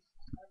easy.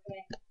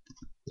 Okay.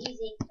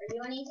 Easy. Are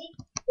you on easy?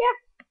 Yeah.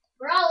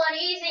 We're all on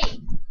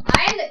easy.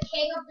 I am the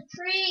king of the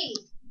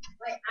trees.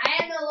 Wait,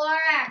 I am the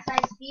Lorax. I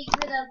speak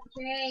to the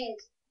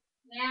trees.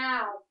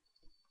 Meow.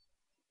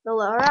 The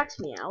Lorax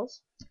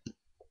meows.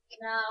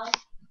 No.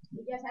 He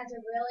just has a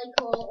really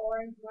cool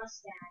orange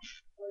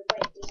mustache. Or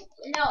wait,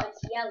 no,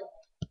 it's yellow.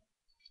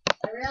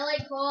 A really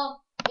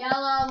cool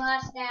yellow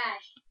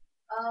mustache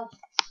of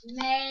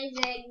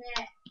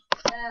amazingness.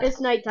 It's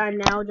nighttime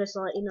now, just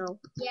to let you know.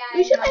 Yeah,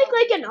 We should make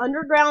like an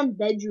underground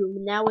bedroom,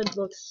 and that would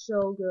look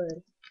so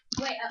good.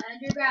 Wait, an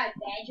underground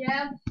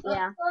bedroom?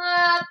 Yeah.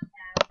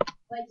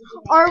 Wait, did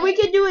you make Or we it?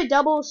 could do a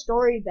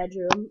double-story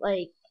bedroom,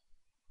 like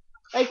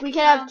we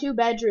could have 2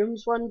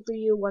 bedrooms, one for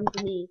you, one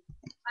for me.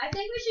 I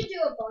think we should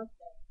do a bunk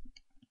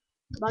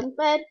bed. Bunk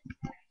bed?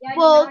 Yeah,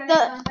 Well, do you know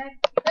how to make bunk bed?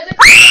 There's a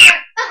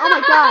Oh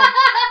my god!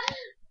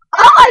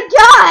 Oh my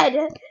god!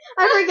 I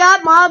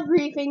forgot mob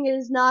briefing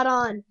is not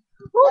on.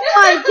 Oh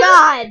my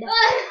god!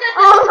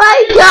 Oh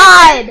my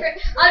god!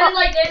 I was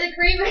like, there's a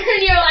creeper,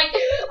 and you're like,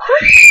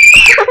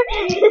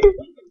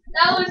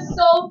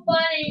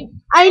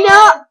 I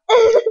know.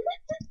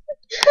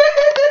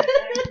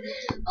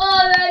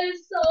 Oh, that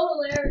is so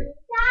hilarious.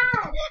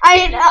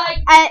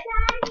 Dad.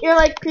 You're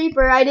like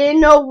creeper. I didn't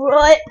know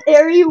what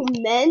area you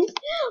meant,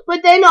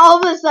 but then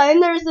all of a sudden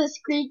there's this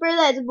creeper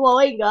that's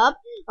blowing up.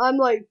 I'm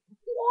like,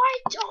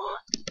 what?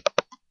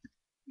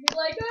 You're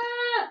like,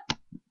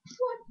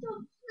 what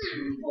the?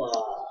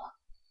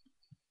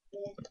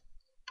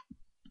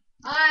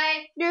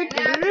 I am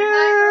after my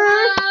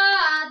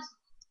garage.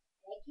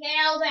 They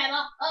killed him.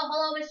 Oh,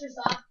 hello, Mr.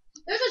 Soft.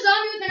 There's a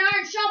zombie with an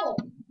iron shovel.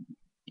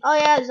 Oh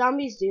yeah,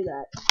 zombies do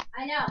that.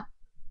 I know.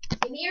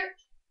 Give me your.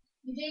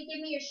 You didn't give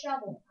me your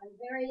shovel. I'm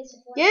very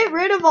disappointed. Get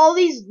rid of all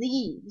these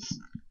leaves.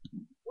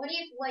 What are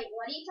you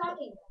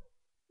talking about?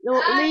 No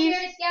leaves.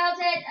 Here's a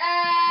skeleton.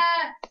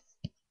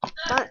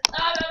 I'm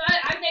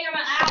thinking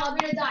about. Ow, I'm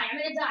gonna die.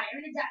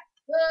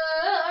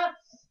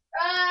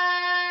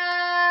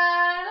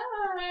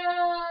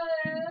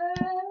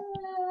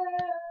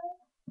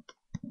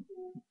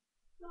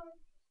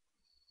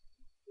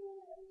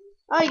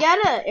 Oh, you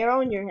got an arrow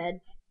in your head.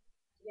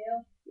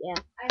 You? Yeah.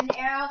 I have an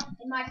arrow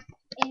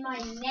in my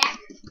neck.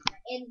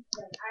 I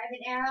have an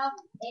arrow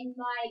in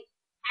my.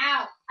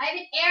 Ow! I have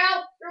an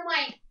arrow through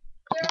my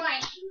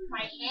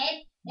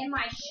head, in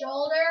my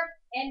shoulder,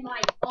 in my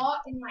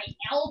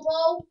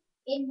elbow,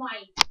 in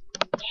my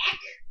neck.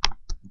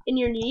 In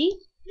your knee?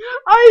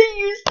 I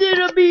used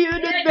to be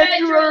an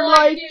adventurer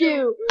like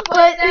you,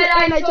 but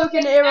and I took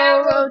an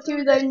arrow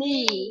to the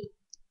knee.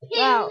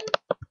 Wow,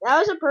 that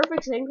was a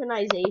perfect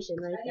synchronization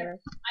right there.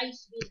 I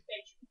used to be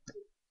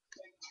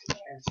an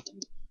adventurer.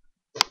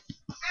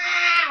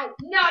 Ow!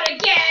 Not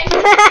again!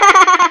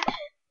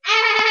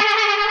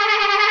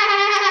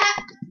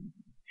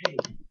 Hey,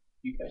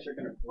 you guys are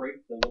gonna break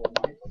the little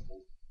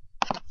microphone.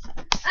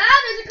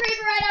 There's a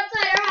creeper right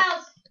outside our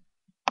house.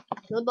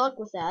 Good luck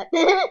with that.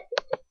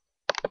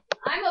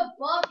 I'm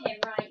above him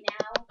right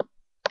now.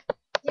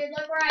 Dude,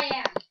 look where I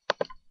am.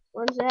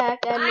 One sec,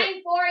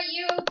 I'm for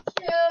you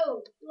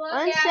too. Look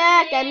one at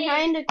sec, me. I'm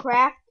trying to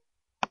craft.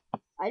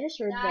 I just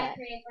heard Die, that.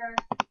 creeper.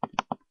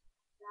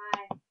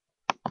 Die.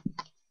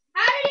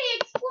 How did he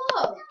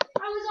explode?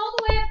 I was all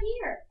the way up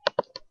here.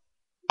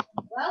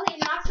 Well, he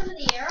knocked some of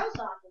the arrows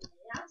off of me.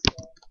 That's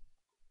good.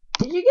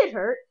 Did you get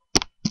hurt?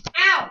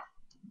 Ow!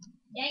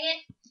 Dang it.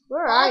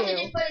 Where are Also you?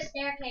 just put a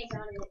staircase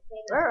on it.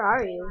 Where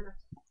are you?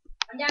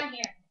 I'm down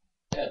here.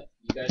 Yeah,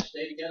 you guys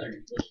stay together.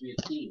 You're supposed to be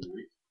a team,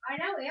 right? I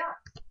know we are.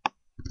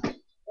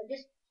 We're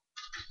just,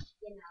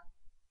 you know.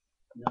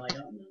 No, I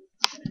don't know.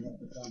 I don't know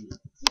what's on there.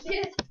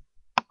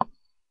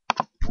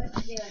 What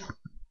you doing?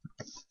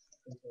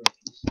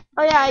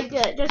 Oh yeah, I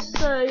get. Just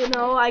so you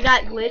know, I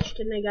got glitched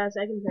and I got a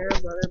second pair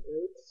of leather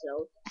boots.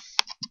 So.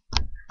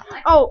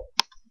 Oh.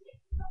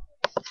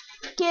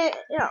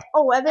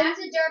 Oh, Evan. That's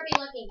a derpy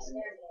looking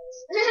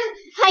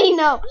staircase. I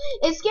know.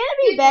 It's gonna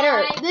be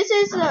better. Goodbye. This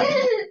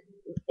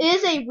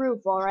is a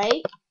roof, all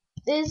right.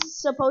 This is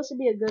supposed to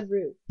be a good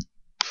roof.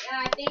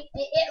 Yeah, I think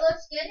it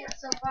looks good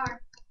so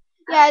far.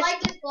 Yeah, I don't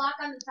like this block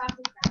on the top of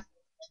the crafting.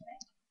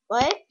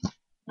 What?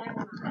 Never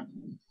mind.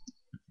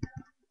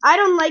 I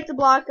don't like the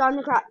block on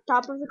the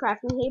top of the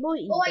crafting table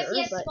either. Oh, I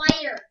see a but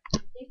spider. I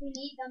think we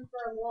need them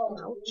for wool.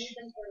 Ouch. We need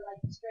them for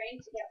like string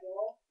to get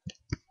wool.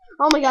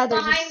 oh my God,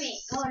 there's Behind a me.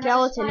 Oh, another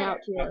skeleton spider. out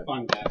here. Have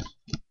fun, guys.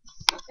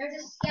 There's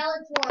a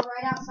skeletor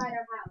right outside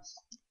our house.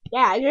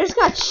 Yeah, I just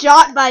got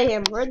shot by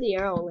him. Where'd the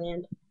arrow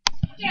land?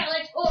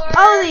 Skeletor.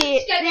 Oh, the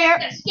skeletor.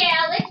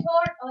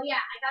 Oh yeah,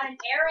 I got an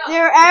arrow.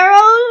 Their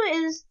arrow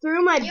is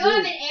through my You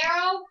have boot. an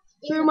arrow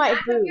in Through the my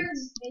back of your,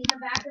 boots. in the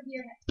back of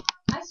your head.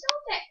 I still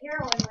have that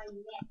arrow in my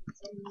neck.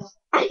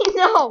 I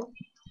know.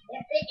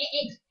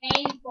 It's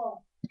painful.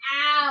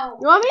 Ow.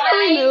 You want me to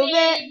remove I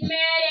it? need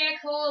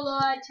medical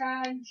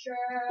attention.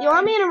 You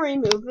want me to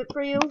remove it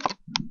for you?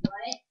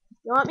 What?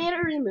 You want me to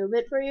remove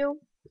it for you?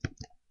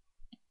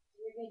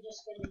 You're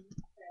just gonna.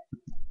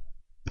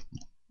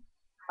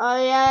 Oh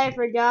yeah, I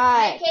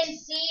forgot. I can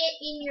see it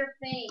in your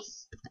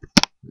face.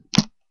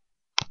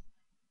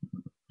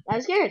 I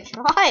was gonna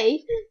try.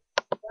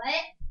 What?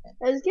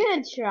 I was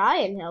gonna try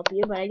and help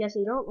you, but I guess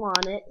you don't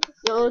want it.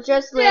 You'll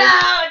just live.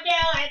 Don't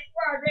do it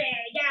for me.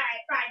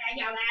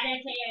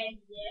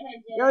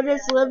 You'll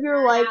just live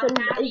your life in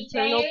Happy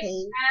eternal face,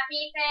 pain.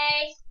 Happy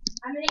face.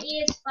 I'm gonna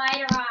eat a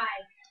spider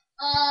eye.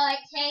 Oh, it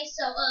tastes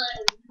so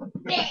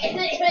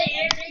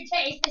it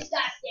tastes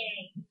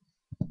disgusting.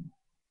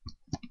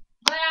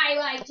 But I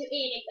like to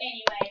eat it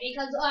anyway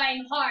because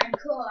I'm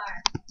hardcore.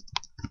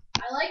 I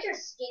like your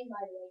skin,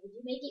 by the way. Did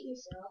you make it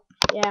yourself?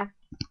 Yeah.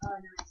 Oh,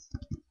 nice.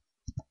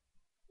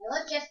 You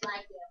look just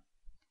like you.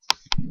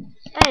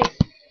 Hey,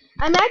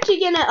 I'm actually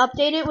gonna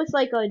update it with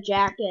like a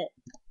jacket.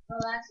 Oh,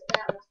 that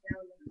was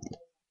amazing.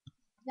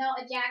 No,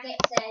 a jacket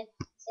saying,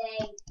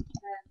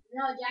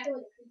 no, a jacket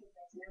with a creeper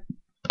face, no?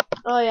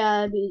 Oh yeah,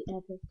 that'd be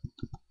epic.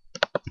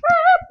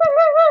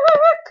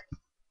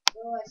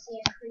 Oh, I see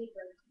a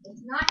creeper.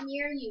 It's not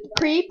near you.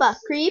 Creeper,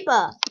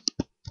 creeper.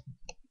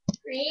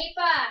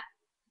 Creeper.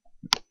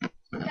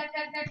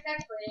 Creeper.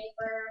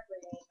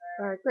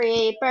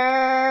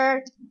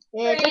 Creeper.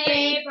 It's a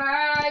creep.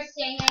 Creeper.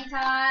 Singing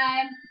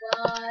time.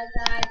 Whoa.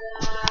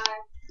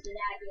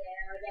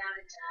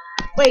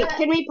 Wait,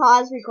 can we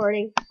pause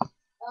recording?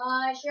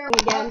 Sure.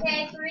 Again.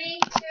 Okay, 3,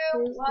 2,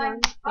 1.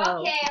 1, go.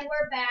 Okay, and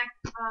we're back.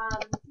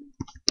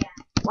 Yeah.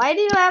 Why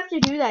do you have to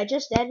do that?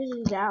 Just edit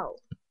it out.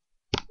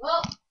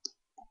 Well,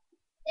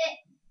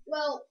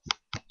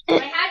 I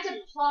had to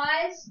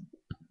pause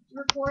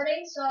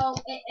recording,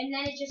 and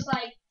then it's just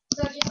like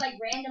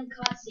random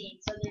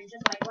cutscenes. So they're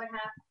just like, what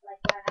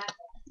happened?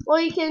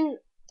 Well, you can.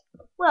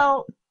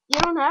 Well, you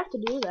don't have to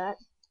do that.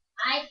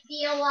 I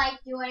feel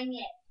like doing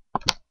it.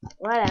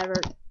 Whatever.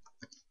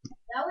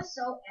 That was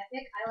so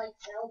epic. I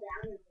fell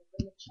down and was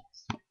in the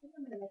chest. I think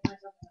I'm gonna make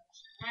myself a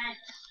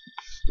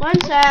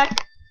 1 sec.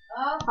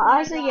 Oh,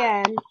 Pause my God.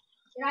 again.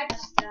 Did I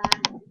just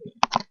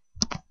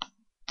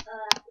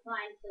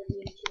mine for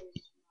YouTube?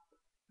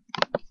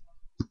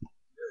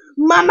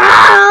 My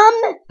mom!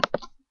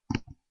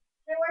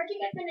 Hey, where'd you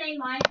get the name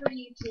mine for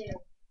YouTube?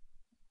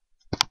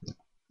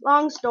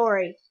 Long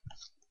story.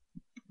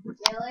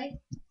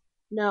 Really?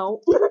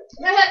 No. Well,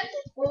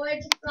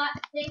 where'd you not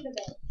think of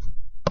it?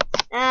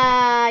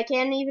 I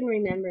can't even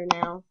remember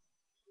now.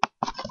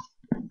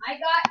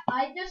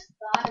 I just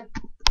thought of.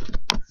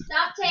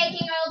 Stop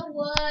taking all the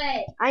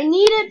wood. I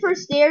need it for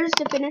stairs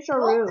to finish our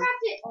Don't roof.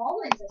 craft it all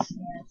into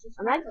stairs. Just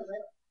I'm craft not- a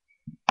little.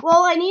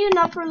 Well, I need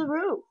enough for the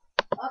roof.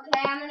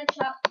 Okay, I'm gonna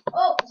chop.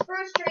 Oh, a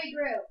spruce tree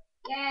grew.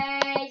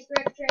 Yay,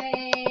 spruce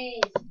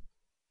trees.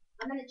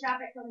 I'm gonna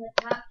chop it from the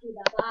top to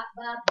the bottom.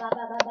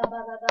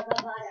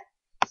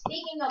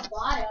 Speaking of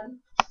bottom,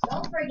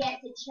 don't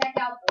forget to check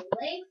out the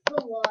link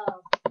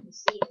below to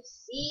see the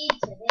seed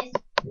to this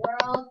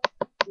world.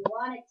 If you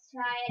want to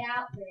try it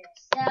out for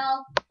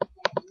yourself,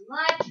 and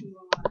much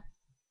more.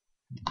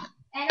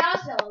 And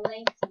also a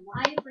link to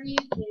mine for you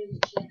too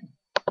channel.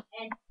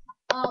 And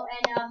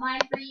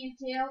mine for you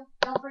too.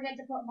 Don't forget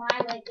to put my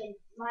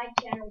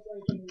channel's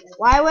link in the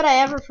Why would I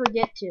ever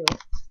forget to?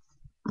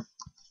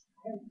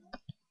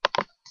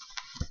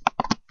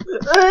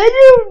 I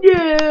don't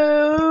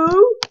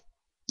know.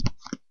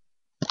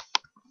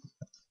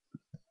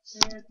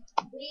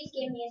 Please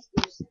give me a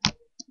spruce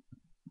sapling.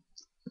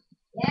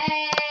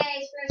 Yay,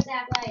 spruce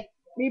sapling.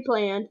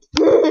 Replant.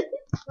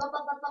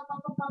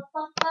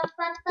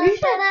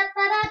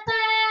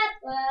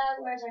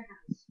 Where's our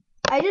house?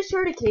 I just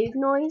heard a cave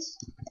noise.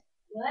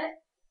 What?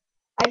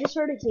 I just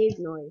heard a cave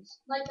noise.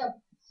 Like a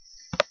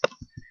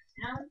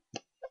sound?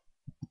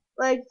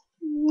 Like.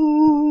 Did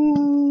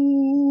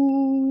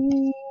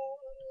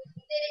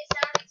it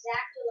sound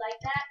exactly like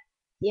that?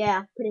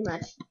 Yeah, pretty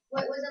much.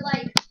 What was it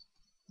like?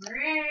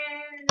 Wait.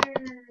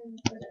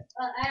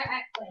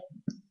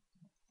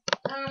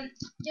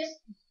 Just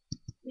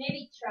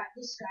maybe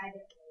describe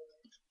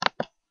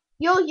it.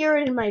 You'll hear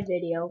it in my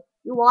video.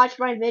 You watch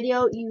my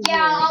video, you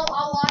Yeah, hear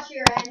I'll watch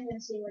your end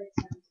and see what it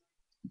sounds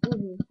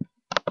like.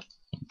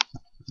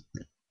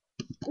 it.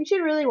 We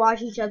should really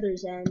watch each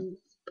other's ends.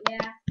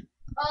 Yeah.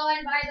 Oh,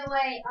 and by the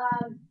way,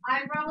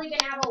 I'm probably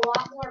gonna have a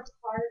lot more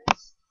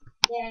parts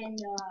than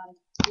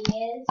he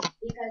is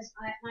because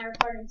my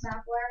recording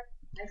software.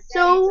 I set it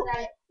so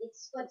that it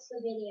splits the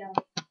video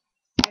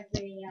every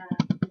video.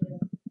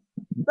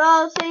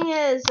 The thing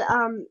is,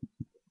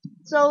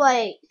 so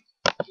like,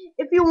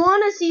 if you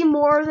want to see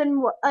more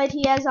than what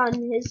he has on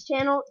his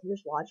channel,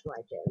 just watch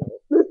my channel.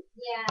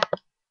 Yeah,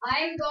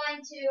 I'm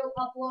going to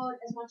upload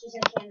as much as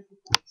I can of the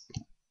parts.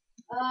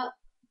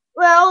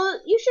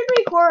 Well, you should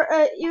record.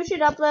 You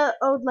should upload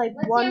like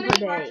let's one see how per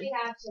many parts day. we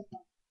have so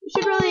far. You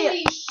should Holy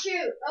really.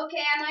 shoot!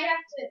 Okay, I might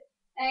have to.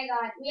 Hang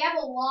on, we have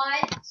a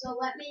lot, so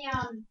let me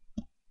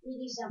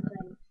do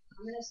something.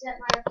 I'm gonna set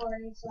my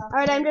recording software. All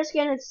right, I'm just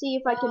gonna see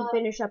if I can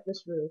finish up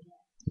this roof.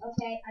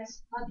 Okay, I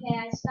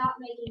stopped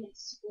making it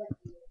split.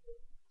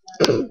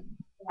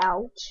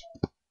 Ouch.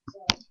 So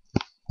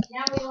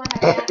now we won't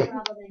have that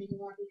problem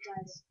anymore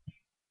because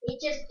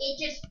it's just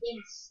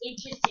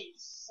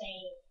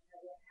insane.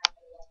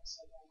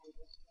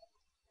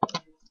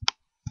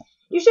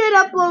 You should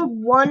upload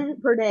one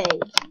per day.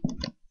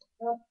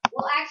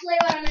 Well, actually,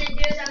 what I'm gonna do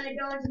is I'm gonna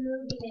go into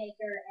Movie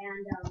Maker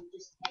and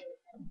just edit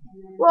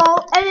them.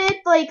 Well, edit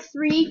like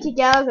 3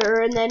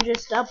 together and then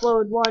just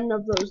upload one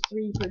of those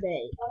 3 per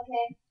day.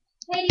 Okay.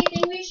 Hey, do you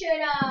think we should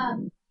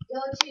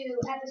go to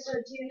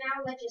episode 2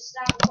 now? Let's just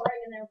stop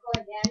recording and then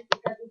record again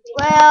because we think.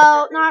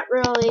 Well, not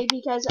really,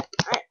 because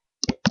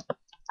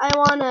I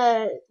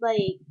wanna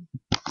like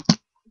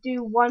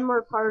do one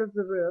more part of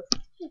the roof,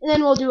 and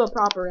then we'll do a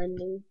proper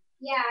ending.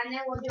 Yeah, and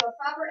then we'll do a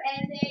proper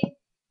ending,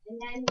 and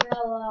then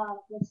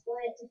we'll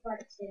split it to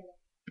part 2.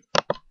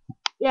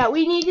 Yeah,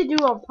 we need to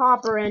do a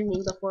proper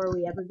ending before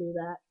we ever do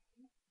that.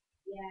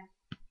 Yeah.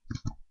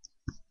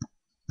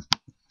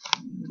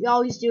 We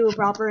always do a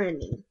proper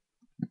ending.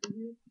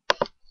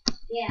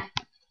 Yeah.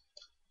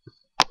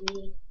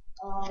 We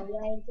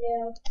always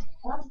do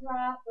a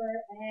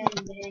proper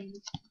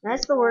ending.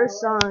 That's the worst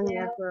song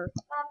ever.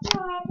 A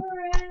proper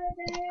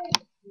ending.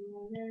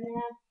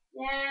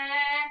 Na, na,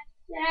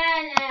 na,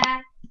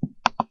 na.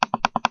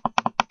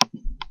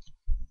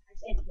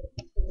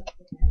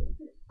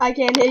 I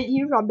can't hit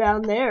you from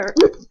down there.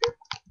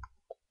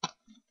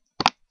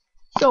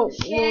 So,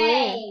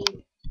 Yay.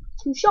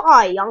 too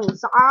shy, young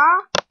sir.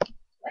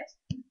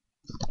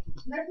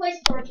 gonna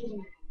place torches in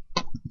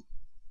it.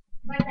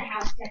 But the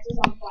house catches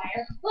on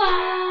fire.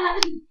 Ah!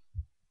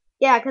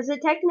 Yeah, because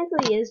it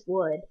technically is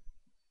wood.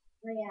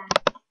 Oh yeah.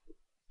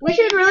 We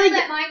should really know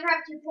that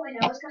Minecraft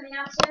 2.0 is coming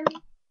out soon?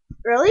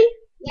 Really?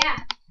 Yeah.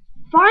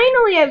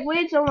 Finally, I've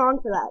waited so long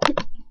for that.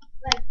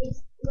 Like,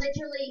 it's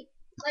literally,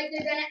 like,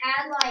 they're gonna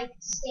add, like,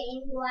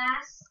 stained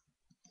glass.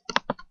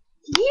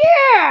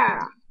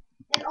 Yeah!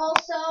 And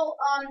also,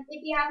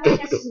 if you have,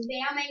 like, a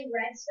spamming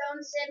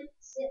redstone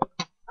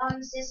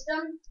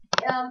system,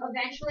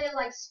 eventually,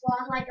 like,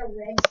 spawn, like, a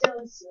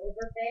redstone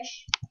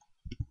silverfish.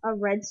 A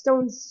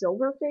redstone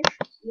silverfish?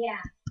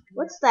 Yeah.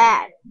 What's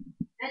that?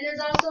 And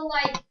there's also,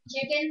 like,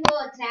 chickens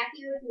will attack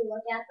you if you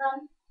look at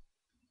them.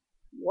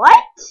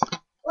 What?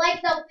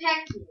 Like, they'll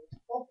peck you.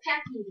 They'll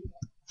peck you to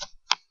death.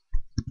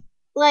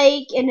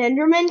 Like an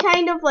Enderman,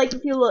 kind of? Like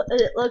if you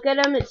look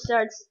at him, it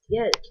starts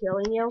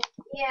killing you?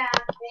 Yeah,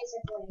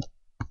 basically.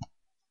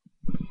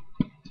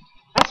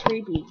 That's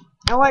creepy.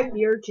 I like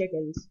your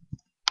chickens.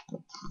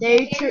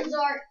 Chickens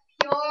are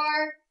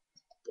pure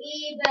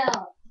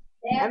evil.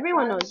 They're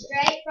Everyone knows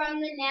straight from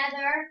the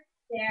nether.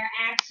 They're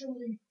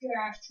actually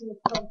just to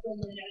come from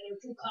the nether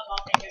to come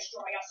up and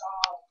destroy us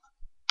all.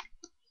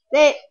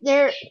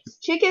 They're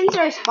chickens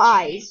are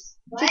spies.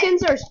 What?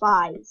 Chickens are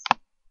spies.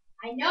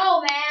 I know,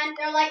 man.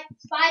 They're like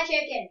spy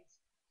chickens.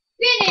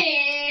 There's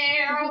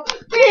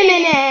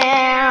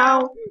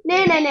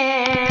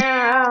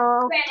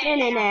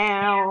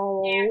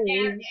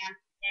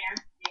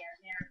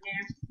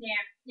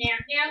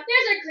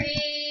a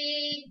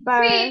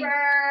creeper.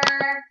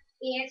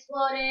 He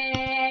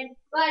exploded,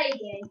 but he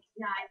did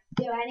not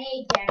do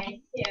any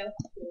damage to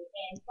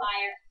the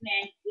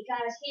fireman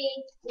because he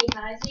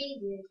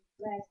did.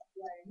 Let's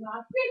learn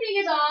off. Creeping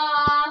is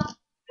off.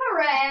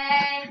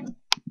 Hooray!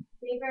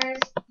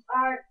 Creepers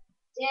are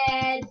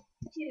dead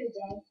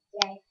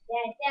today.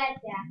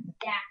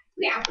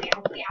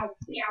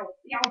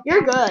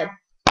 You're good.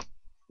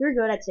 You're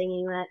good at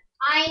singing that.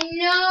 I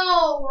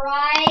know,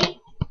 right?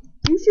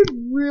 You should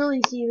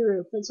really see the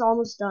roof. It's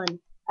almost done.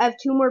 I have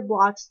 2 more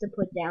blocks to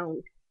put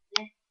down.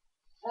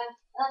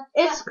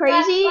 It's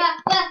crazy.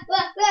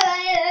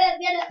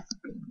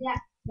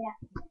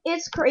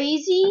 It's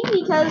crazy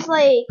because,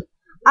 like,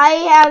 I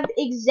have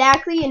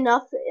exactly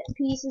enough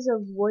pieces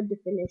of wood to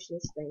finish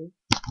this thing.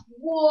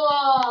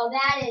 Whoa,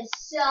 that is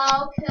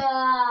so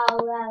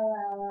cool.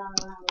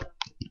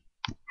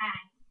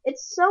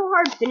 It's so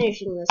hard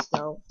finishing this,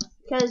 though.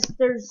 Because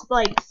there's,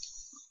 like,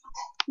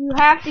 you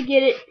have to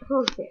get it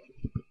perfect.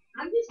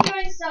 I'm just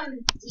doing some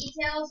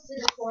details to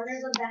the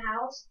corners of the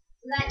house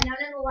so that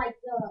none of the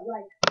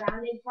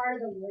rounded part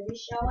of the wood is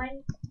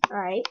showing.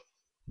 Alright.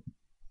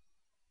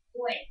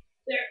 Wait,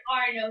 there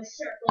are no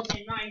circles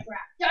in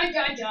Minecraft. Dun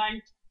dun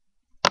dun.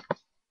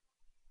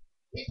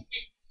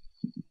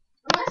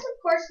 Unless, of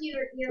course,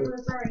 you're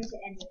referring to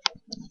ender.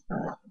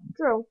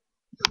 True.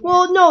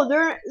 Well, no,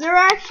 they're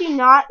actually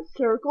not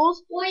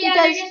circles. Well, yeah,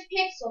 because they're just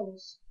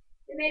pixels.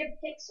 They're made of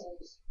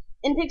pixels.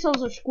 And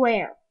pixels are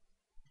square.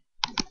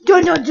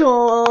 Dun dun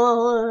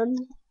dun.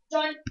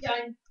 Dun dun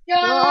dun.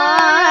 Dun.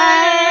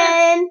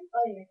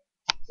 Oh yeah.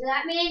 So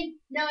that means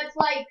it's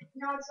like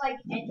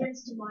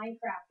entrance to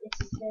Minecraft. It's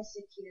just the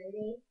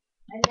security,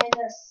 and then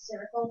the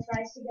circle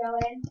tries to go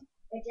in.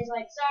 It's just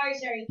like, sorry,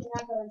 sir, you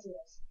cannot go into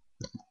this.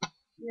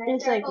 And then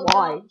It's like, circle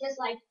why? just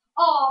like,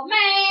 oh man,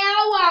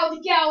 I want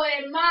to go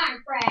in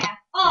Minecraft.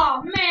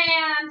 Oh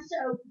man, I'm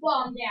so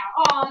bummed out.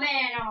 Oh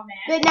man, oh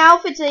man. But now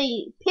if it's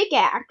a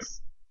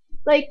pickaxe,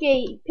 like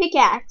a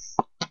pickaxe,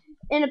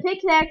 and a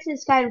pickaxe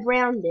is kind of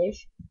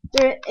roundish,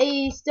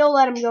 they still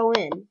let them go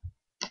in.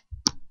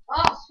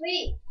 Oh,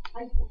 sweet.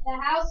 The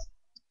house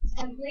is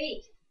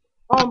complete.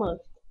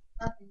 Almost.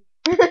 Okay.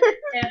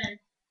 Evan,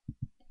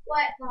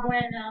 What?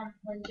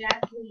 when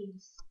Jack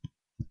leaves,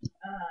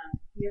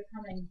 you're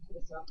coming to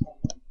the softball.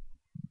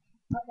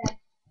 Okay.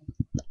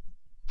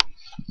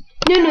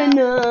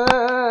 No.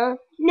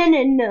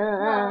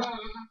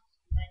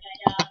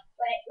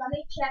 Wait, let me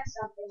check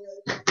something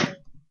really quickly.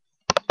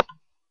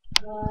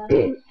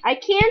 I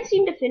can't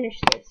seem to finish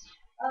this.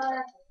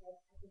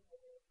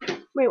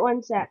 Wait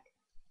 1 sec.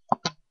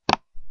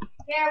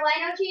 Here, why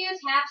don't you use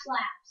half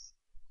slabs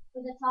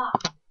for the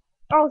top?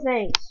 Oh,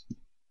 thanks.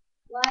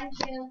 1,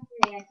 2,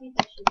 3. I think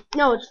I should.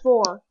 No, it's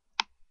 4.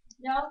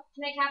 No, to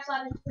make half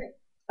slabs is 3.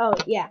 Oh,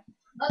 yeah.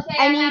 Okay,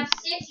 I I need- have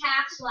 6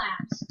 half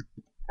slabs.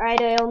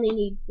 Alright, I only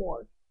need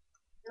 4.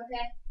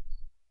 Okay.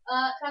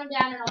 Come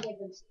down and I'll give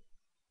them to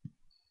you.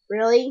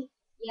 Really?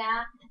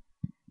 Yeah.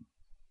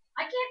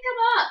 I can't come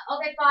up.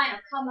 Okay, fine.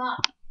 I'll come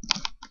up.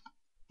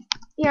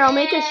 Here, I'll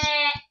make a.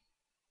 Eh.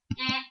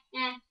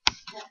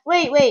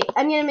 Wait.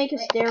 I'm gonna make a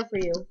stair for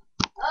you.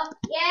 Oh,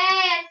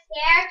 yay, a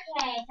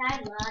staircase. I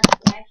love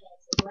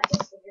staircases. What is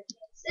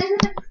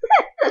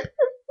staircase?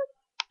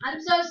 I'm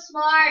so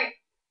smart.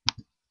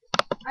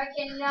 I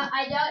don't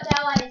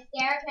know what a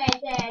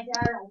staircase is. I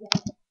don't get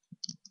it.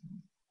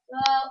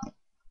 So,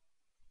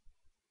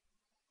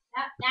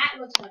 that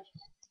looks much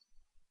better.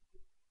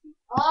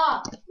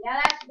 Oh, yeah,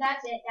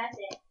 that's it. That's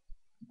it.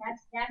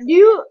 That's Do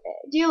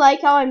you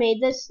like how I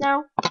made this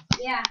now?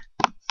 yeah.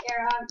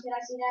 Here, can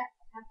I see that?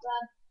 Half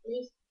slab,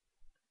 please.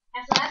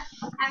 Half slab?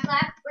 Half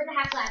slab? Where's the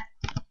half slab?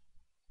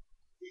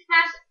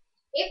 Half.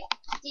 Did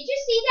you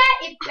see that?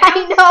 It I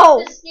bounced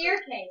know. the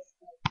staircase.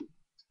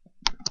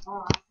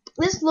 Oh,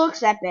 This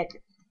looks epic.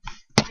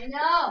 I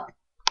know.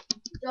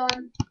 Dun,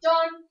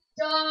 dun,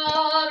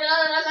 dun.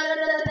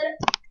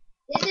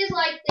 This is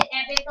like the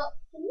epic.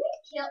 Can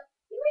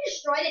we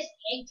destroy this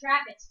egg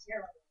trap? It's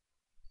terrible.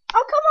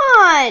 Oh, come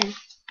on.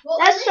 Well,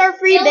 That's our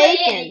free fill it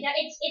bacon. in.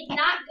 It's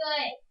not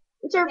good.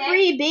 It's our Okay.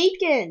 free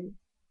bacon.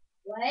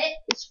 What?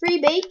 It's free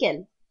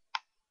bacon.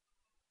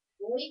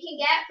 Well, we can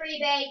get free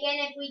bacon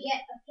if we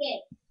get a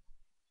pig.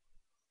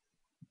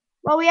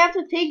 Well, we have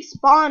the pig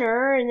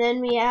spawner, and then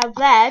we have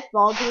that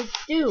ball to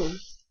its doom.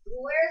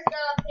 Where's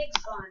the pig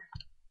spawner?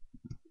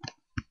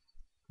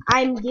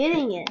 I'm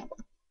getting it.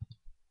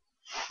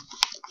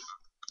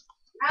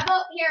 How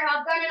about here?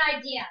 I've got an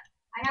idea.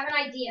 I have an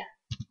idea.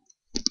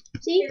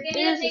 See? Here, give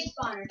me the There's pig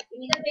spawner. Give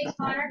me the pig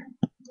spawner.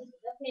 Give me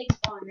the pig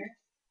spawner.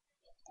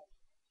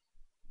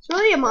 It's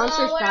really a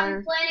monster What spawner.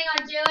 I'm planning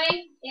on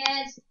doing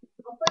is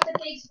I'll put the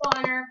pig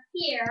spawner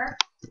here.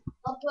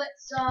 I'll put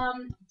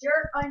some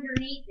dirt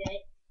underneath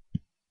it.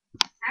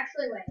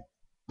 Actually, wait.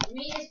 Let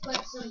me just put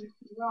some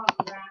raw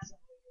grass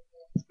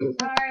underneath it.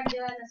 Sorry I'm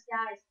doing this,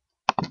 guys.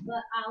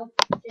 But I'll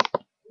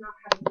just not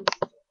have a piece.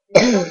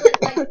 I'll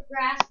put like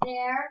grass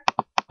there.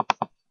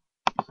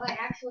 Wait,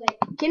 actually,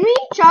 Can we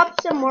chop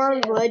some more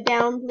wood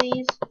down,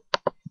 please?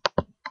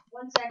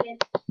 1 second.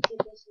 Get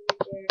this in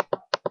there.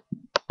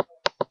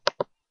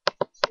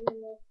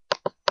 2.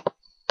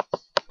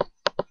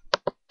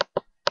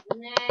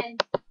 And then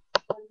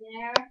one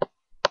there.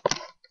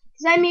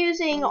 Because I'm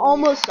using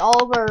almost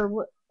all of our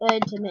wood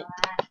to make.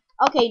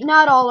 Okay,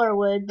 not all our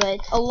wood, but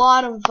a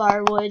lot of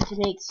our wood to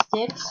make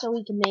sticks so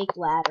we can make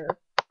ladder.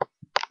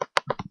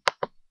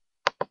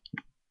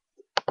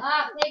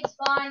 Ah, pig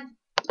spawn.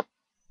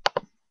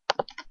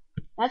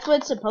 That's what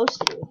it's supposed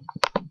to do.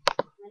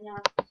 I know.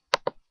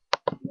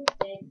 Who's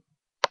big?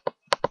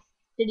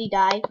 Did he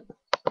die?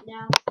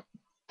 No,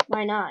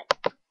 Why not?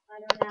 I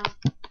don't know.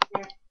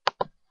 There.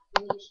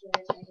 Let me just show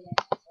this right here.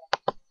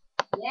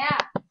 Yeah,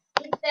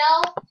 he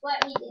fell,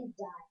 but he didn't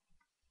die.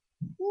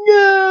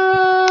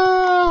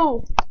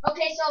 No!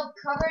 Okay, so I've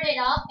covered it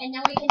up, and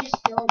then we can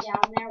just go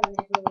down there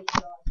whenever we feel like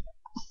it.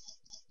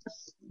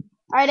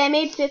 Alright, I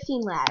made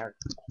 15 ladder.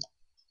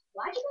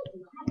 Why'd you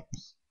make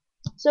ladders?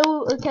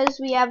 So, because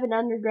we have an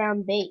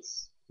underground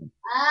base.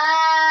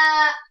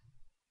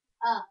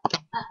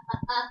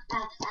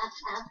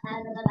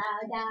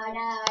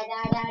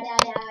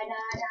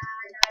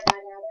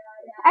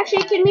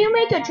 Actually, can you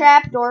make a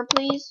trapdoor,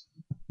 please?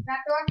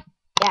 Trapdoor?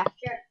 Yeah.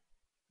 Sure.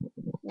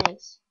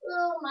 Nice.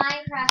 Ooh,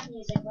 Minecraft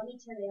music. Let me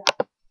turn it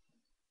up.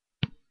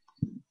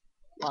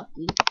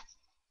 Lucky.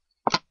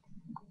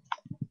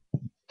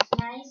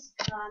 Nice,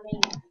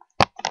 calming.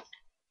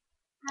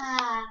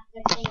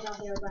 Next thing you'll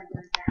hear about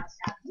your house.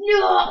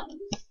 No!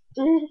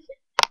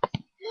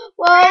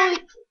 Well,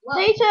 Whoa.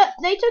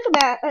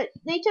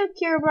 they took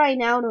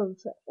Herobrine out of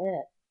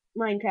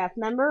Minecraft,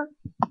 remember?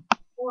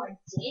 Or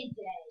did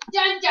they?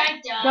 Dun dun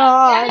dun! Do you have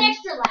Dun. an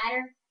extra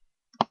ladder?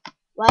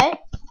 What?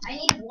 I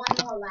need one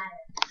more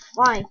ladder.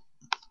 Why?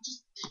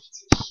 Just give it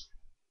to me.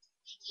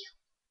 Thank you.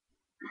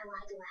 I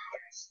like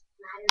ladders.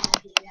 Ladders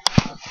are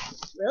beautiful.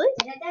 Really?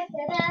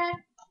 Da-da-da-da-da.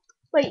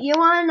 Wait, you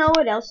want to know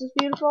what else is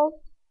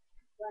beautiful?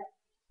 What?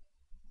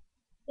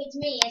 It's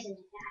me, isn't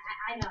it?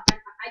 I know.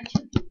 I'm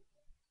too cute.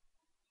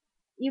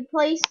 You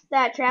placed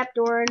that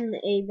trapdoor in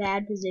a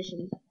bad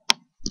position.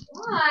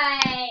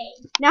 Why?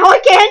 Now I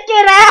can't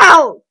get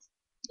out!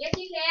 Yes,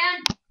 you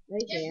can. I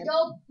Just can.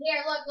 go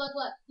here. Look.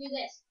 Do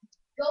this.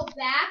 Go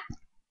back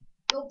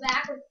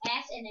with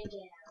S and then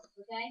get out.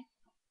 Okay.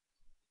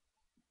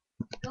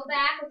 Go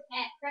back with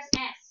S. Press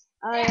S.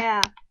 Oh, There.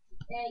 yeah.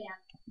 There you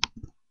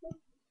go.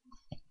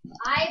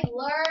 I've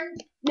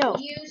learned No.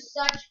 to use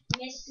such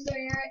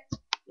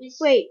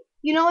Wait,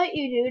 you know what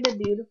you do to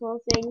beautiful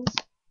things?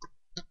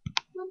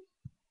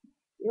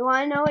 You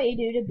want to know what you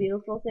do to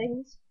beautiful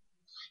things?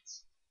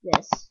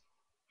 This.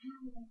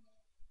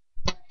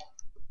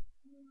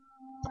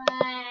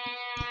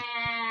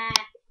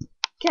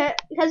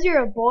 Because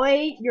you're a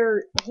boy,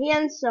 you're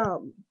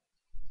handsome.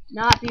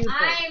 Not beautiful.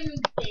 I'm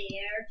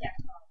there to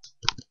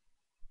help.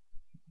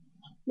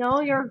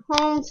 No, you're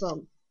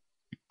handsome.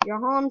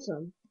 You're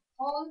handsome.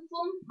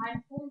 Homesome?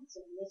 I'm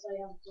homesome. Yes, I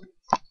am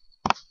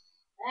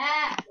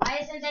homesome. Why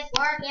isn't this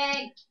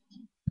working?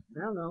 I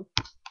don't know.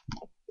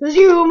 Because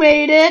you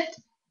made it!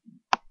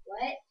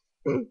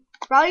 What?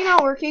 Probably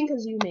not working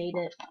because you made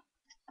it.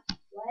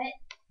 What?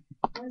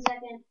 1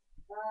 second.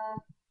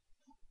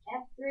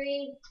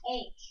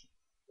 F3H.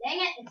 Dang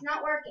it, it's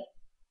not working.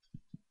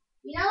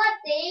 You know that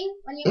thing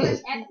when you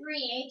press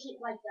F3H,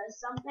 it like does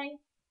something?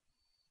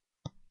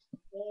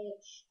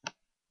 H.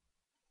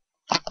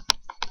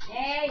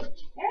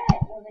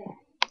 Oh, there.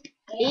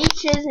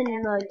 H isn't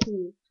the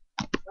key.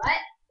 What?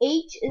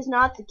 H is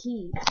not the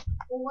key.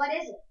 Well, what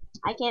is it?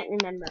 I can't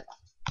remember.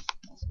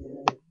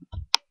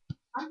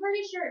 I'm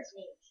pretty sure it's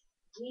H.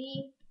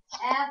 G,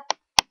 F,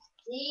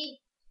 C,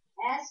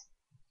 S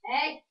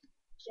A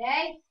J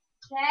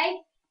K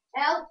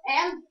L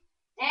M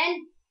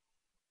N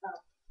O.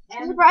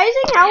 M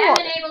Surprising how M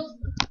enables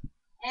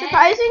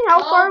surprising how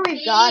far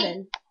we've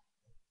gotten.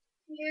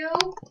 Q.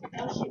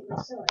 Oh shoot, my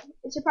sword.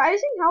 It's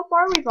surprising how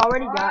far we've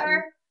already gotten.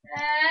 R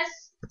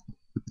S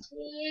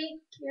T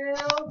Q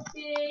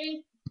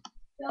B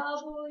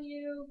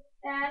W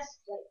S.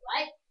 Wait,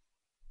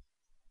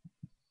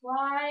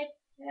 what? Y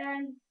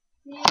and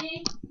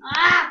Z.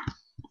 Ah!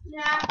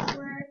 Not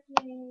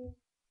working.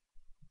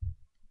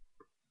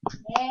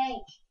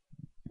 H.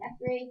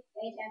 F3. H.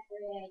 F3.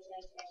 H.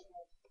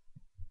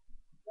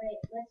 Wait,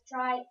 let's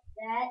try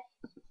that.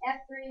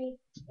 F3.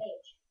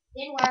 H.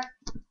 Didn't work.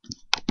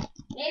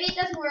 Maybe it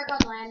doesn't work on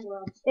land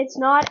worlds. It's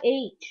not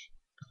H.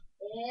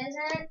 It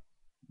isn't.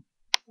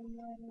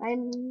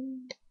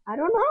 I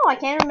don't know. I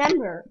can't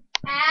remember.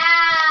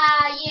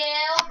 Ah,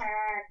 you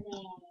hurt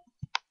me.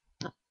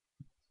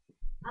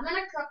 I'm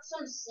gonna cook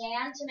some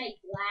sand to make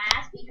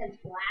glass because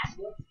glass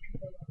looks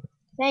cool.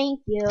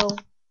 Thank you.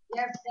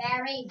 You're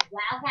very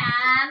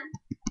welcome.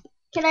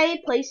 Can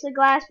I place the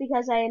glass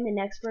because I am an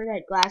expert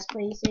at glass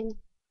placing?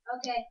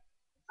 Okay.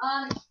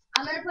 I'm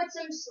gonna put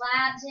some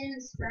slabs in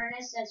this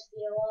furnace as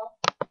fuel.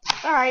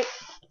 All right.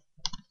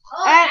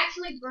 Oh, it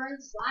actually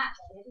burns slabs.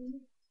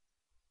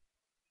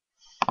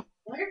 I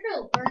wonder if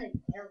it'll burn an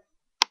arrow.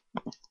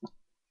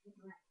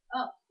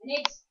 Oh, I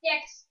need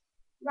sticks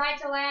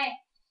right away.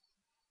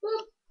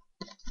 Boop.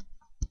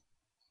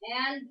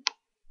 And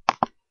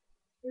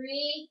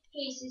 3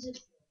 pieces of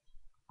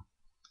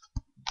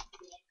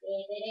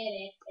wood.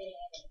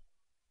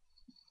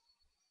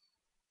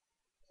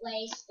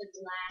 Place the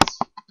glass.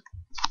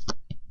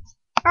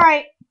 All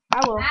right. I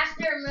will.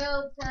 Master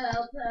move,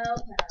 po.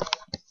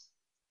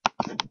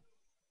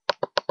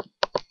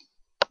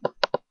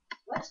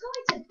 What's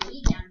going to be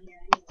down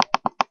here anyway?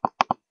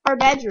 Our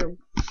bedroom.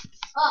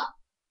 Oh,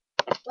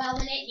 well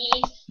then it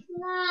needs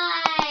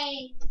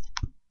light.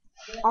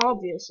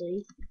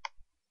 Obviously.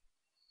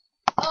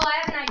 Oh, I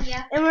have an idea.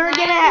 And we're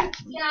Can I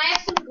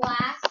have some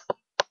glass?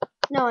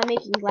 No, I'm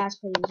making glass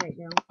panes right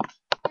now.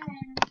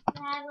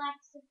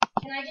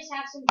 Can I just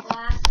have some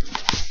glass?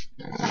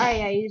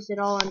 Alright, I used it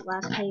all on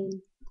glass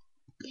pane.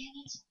 Dang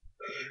it.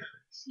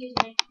 Excuse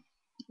me.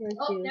 Here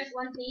Oh, too. there's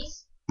one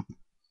piece.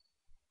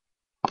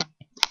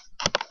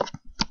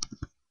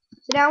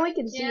 So now we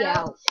can see Yeah.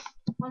 out.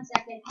 1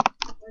 second.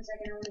 1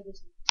 second, I want to do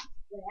something.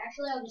 Wait,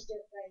 actually, I'll just do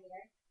it right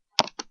here.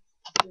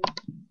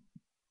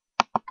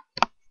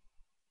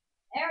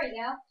 There we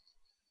go.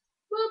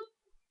 Boop.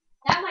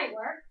 That might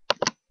work.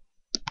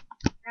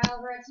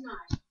 However, it's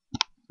not.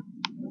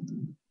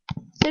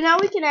 So now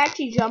we can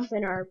actually jump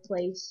in our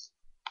place.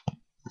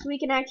 So we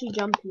can actually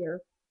jump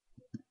here.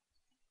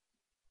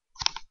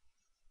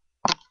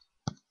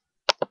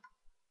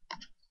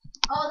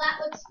 Oh, that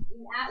looks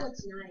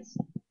nice.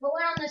 Put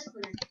one on this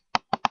corner.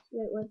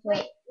 Wait, what's that?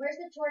 Wait, where's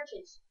the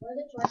torches? Where are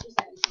the torches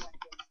that you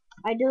collected?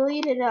 I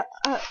deleted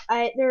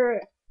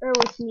they're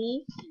with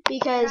me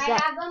because Can I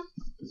have them?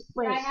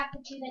 wait. Can I have the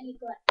 2 that you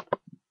collected?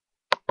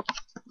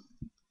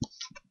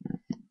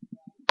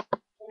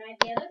 Can I have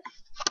the other?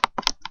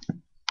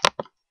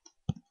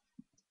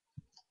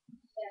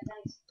 There,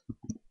 thanks.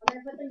 I'm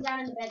gonna put them down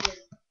in the bedroom.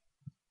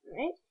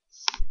 Alright.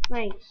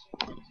 Nice.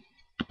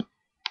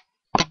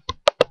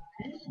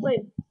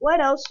 Wait, what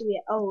else do we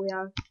have? Oh, we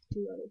have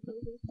 2 other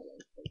things.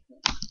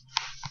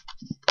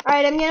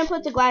 Alright, I'm gonna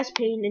put the glass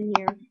pane in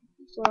here.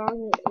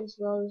 As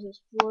well as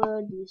this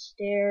wood, these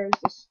stairs,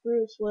 the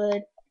spruce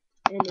wood,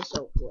 and this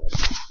oak wood.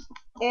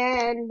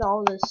 And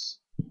all this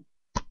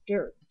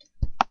dirt.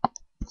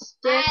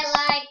 Sticks.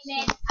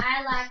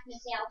 I like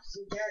myself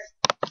some dirt.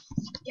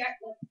 Dirt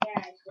looks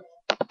very cool.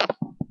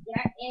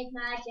 Dirt is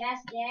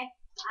majestic.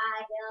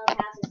 I build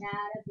houses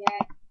out of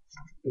dirt.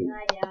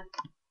 I don't,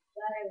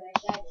 but I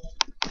wish I did.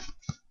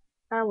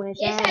 I wish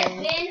This I has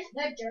did. been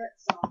the dirt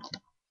song.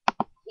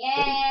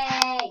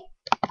 Yay!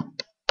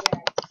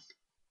 Dirt.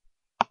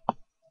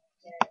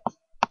 Dirt.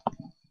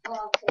 Oh,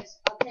 I'll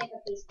take a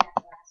piece of that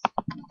glass.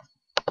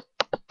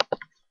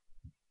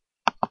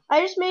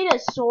 I just made a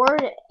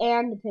sword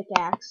and a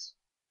pickaxe.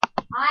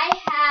 I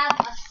have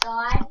a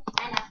sword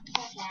and a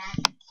pickaxe,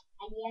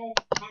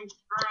 and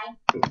I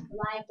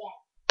like it.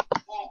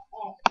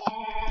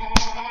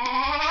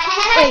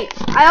 Wait,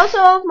 I also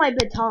have my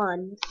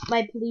baton,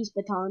 my police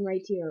baton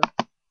right here.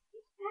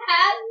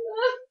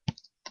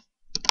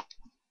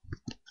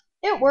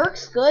 It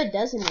works good,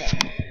 doesn't it?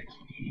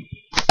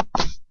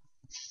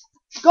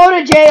 Go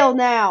to jail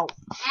now.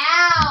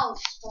 Ow!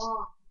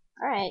 Stop.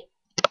 Alright.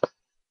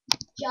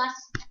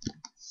 Just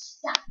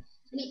stop.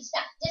 I mean,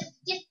 stop.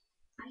 Just.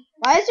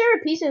 Why is there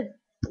a piece of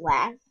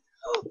glass?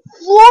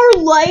 Floor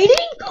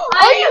lighting?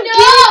 Are you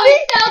kidding me?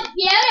 It's so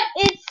beautiful.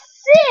 It's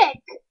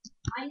sick.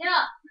 I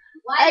know.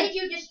 Why did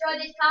you destroy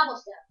this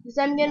cobblestone? Because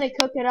I'm gonna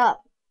cook it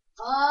up.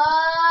 Oh.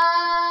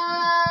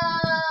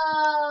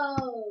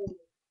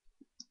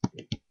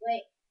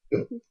 Wait.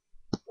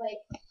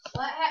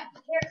 What?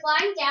 Here,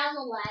 climb down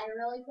the ladder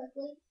really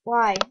quickly.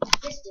 Why?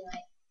 Just do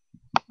it.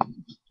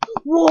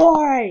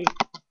 Why?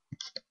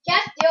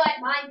 Just do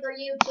it. Mine for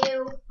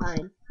YouTube.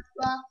 Fine.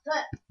 Well,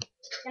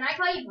 can I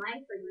call you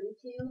mine for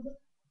YouTube?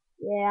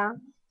 Yeah.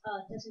 Oh,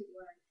 it doesn't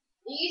work.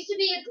 There used to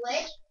be a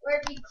glitch where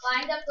if you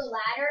climbed up the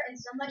ladder and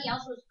somebody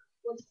else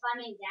was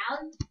climbing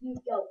down,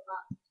 you'd go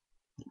up.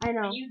 I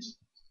know.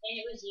 And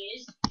it was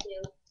used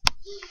to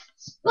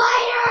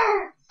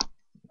spider.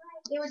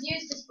 It was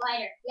used to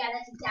spider. Yeah,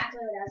 that's exactly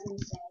what I was going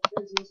to say. It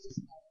was used to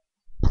spider.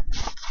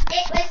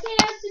 It was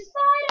used to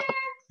spider.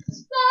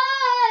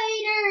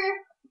 Spider.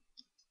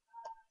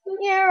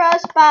 You're a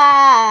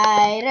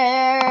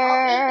spider.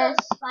 I'll eat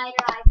those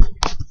spider eyes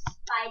because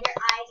spider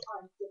eyes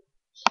are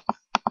delicious.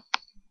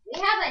 We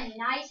have a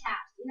nice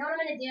house. You know what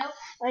I'm going to do?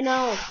 I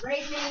know.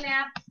 Raise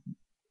map.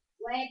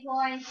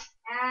 Waypoints.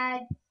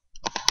 Add.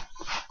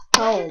 What's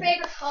Oh. your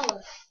favorite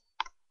color?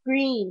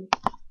 Green.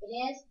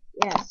 It is?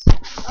 Yes.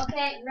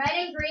 Okay, red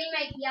and green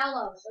make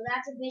yellow, so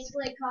that's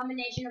basically a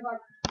combination of our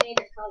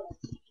favorite colors.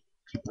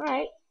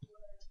 Alright.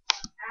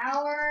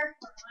 Our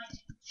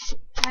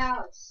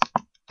house.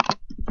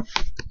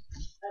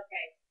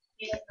 Okay.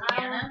 Hey,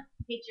 Anna.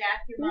 Hey, Jack,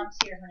 your mom's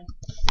here, honey.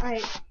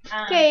 Alright.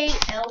 Okay,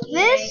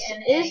 this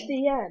is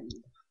the end.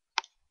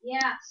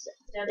 Yeah.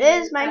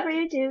 This is mine for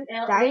YouTube.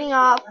 Signing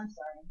off. I'm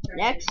sorry.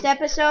 Next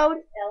episode,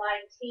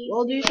 L-I-T.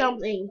 we'll do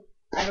something.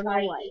 I don't know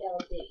what.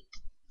 F-I-E-L-D.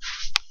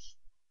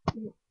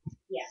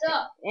 Yeah. So.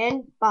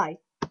 And bye.